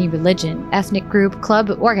malign any religion, ethnic group, club,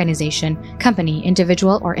 organization, company,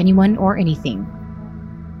 individual, or anyone or anything.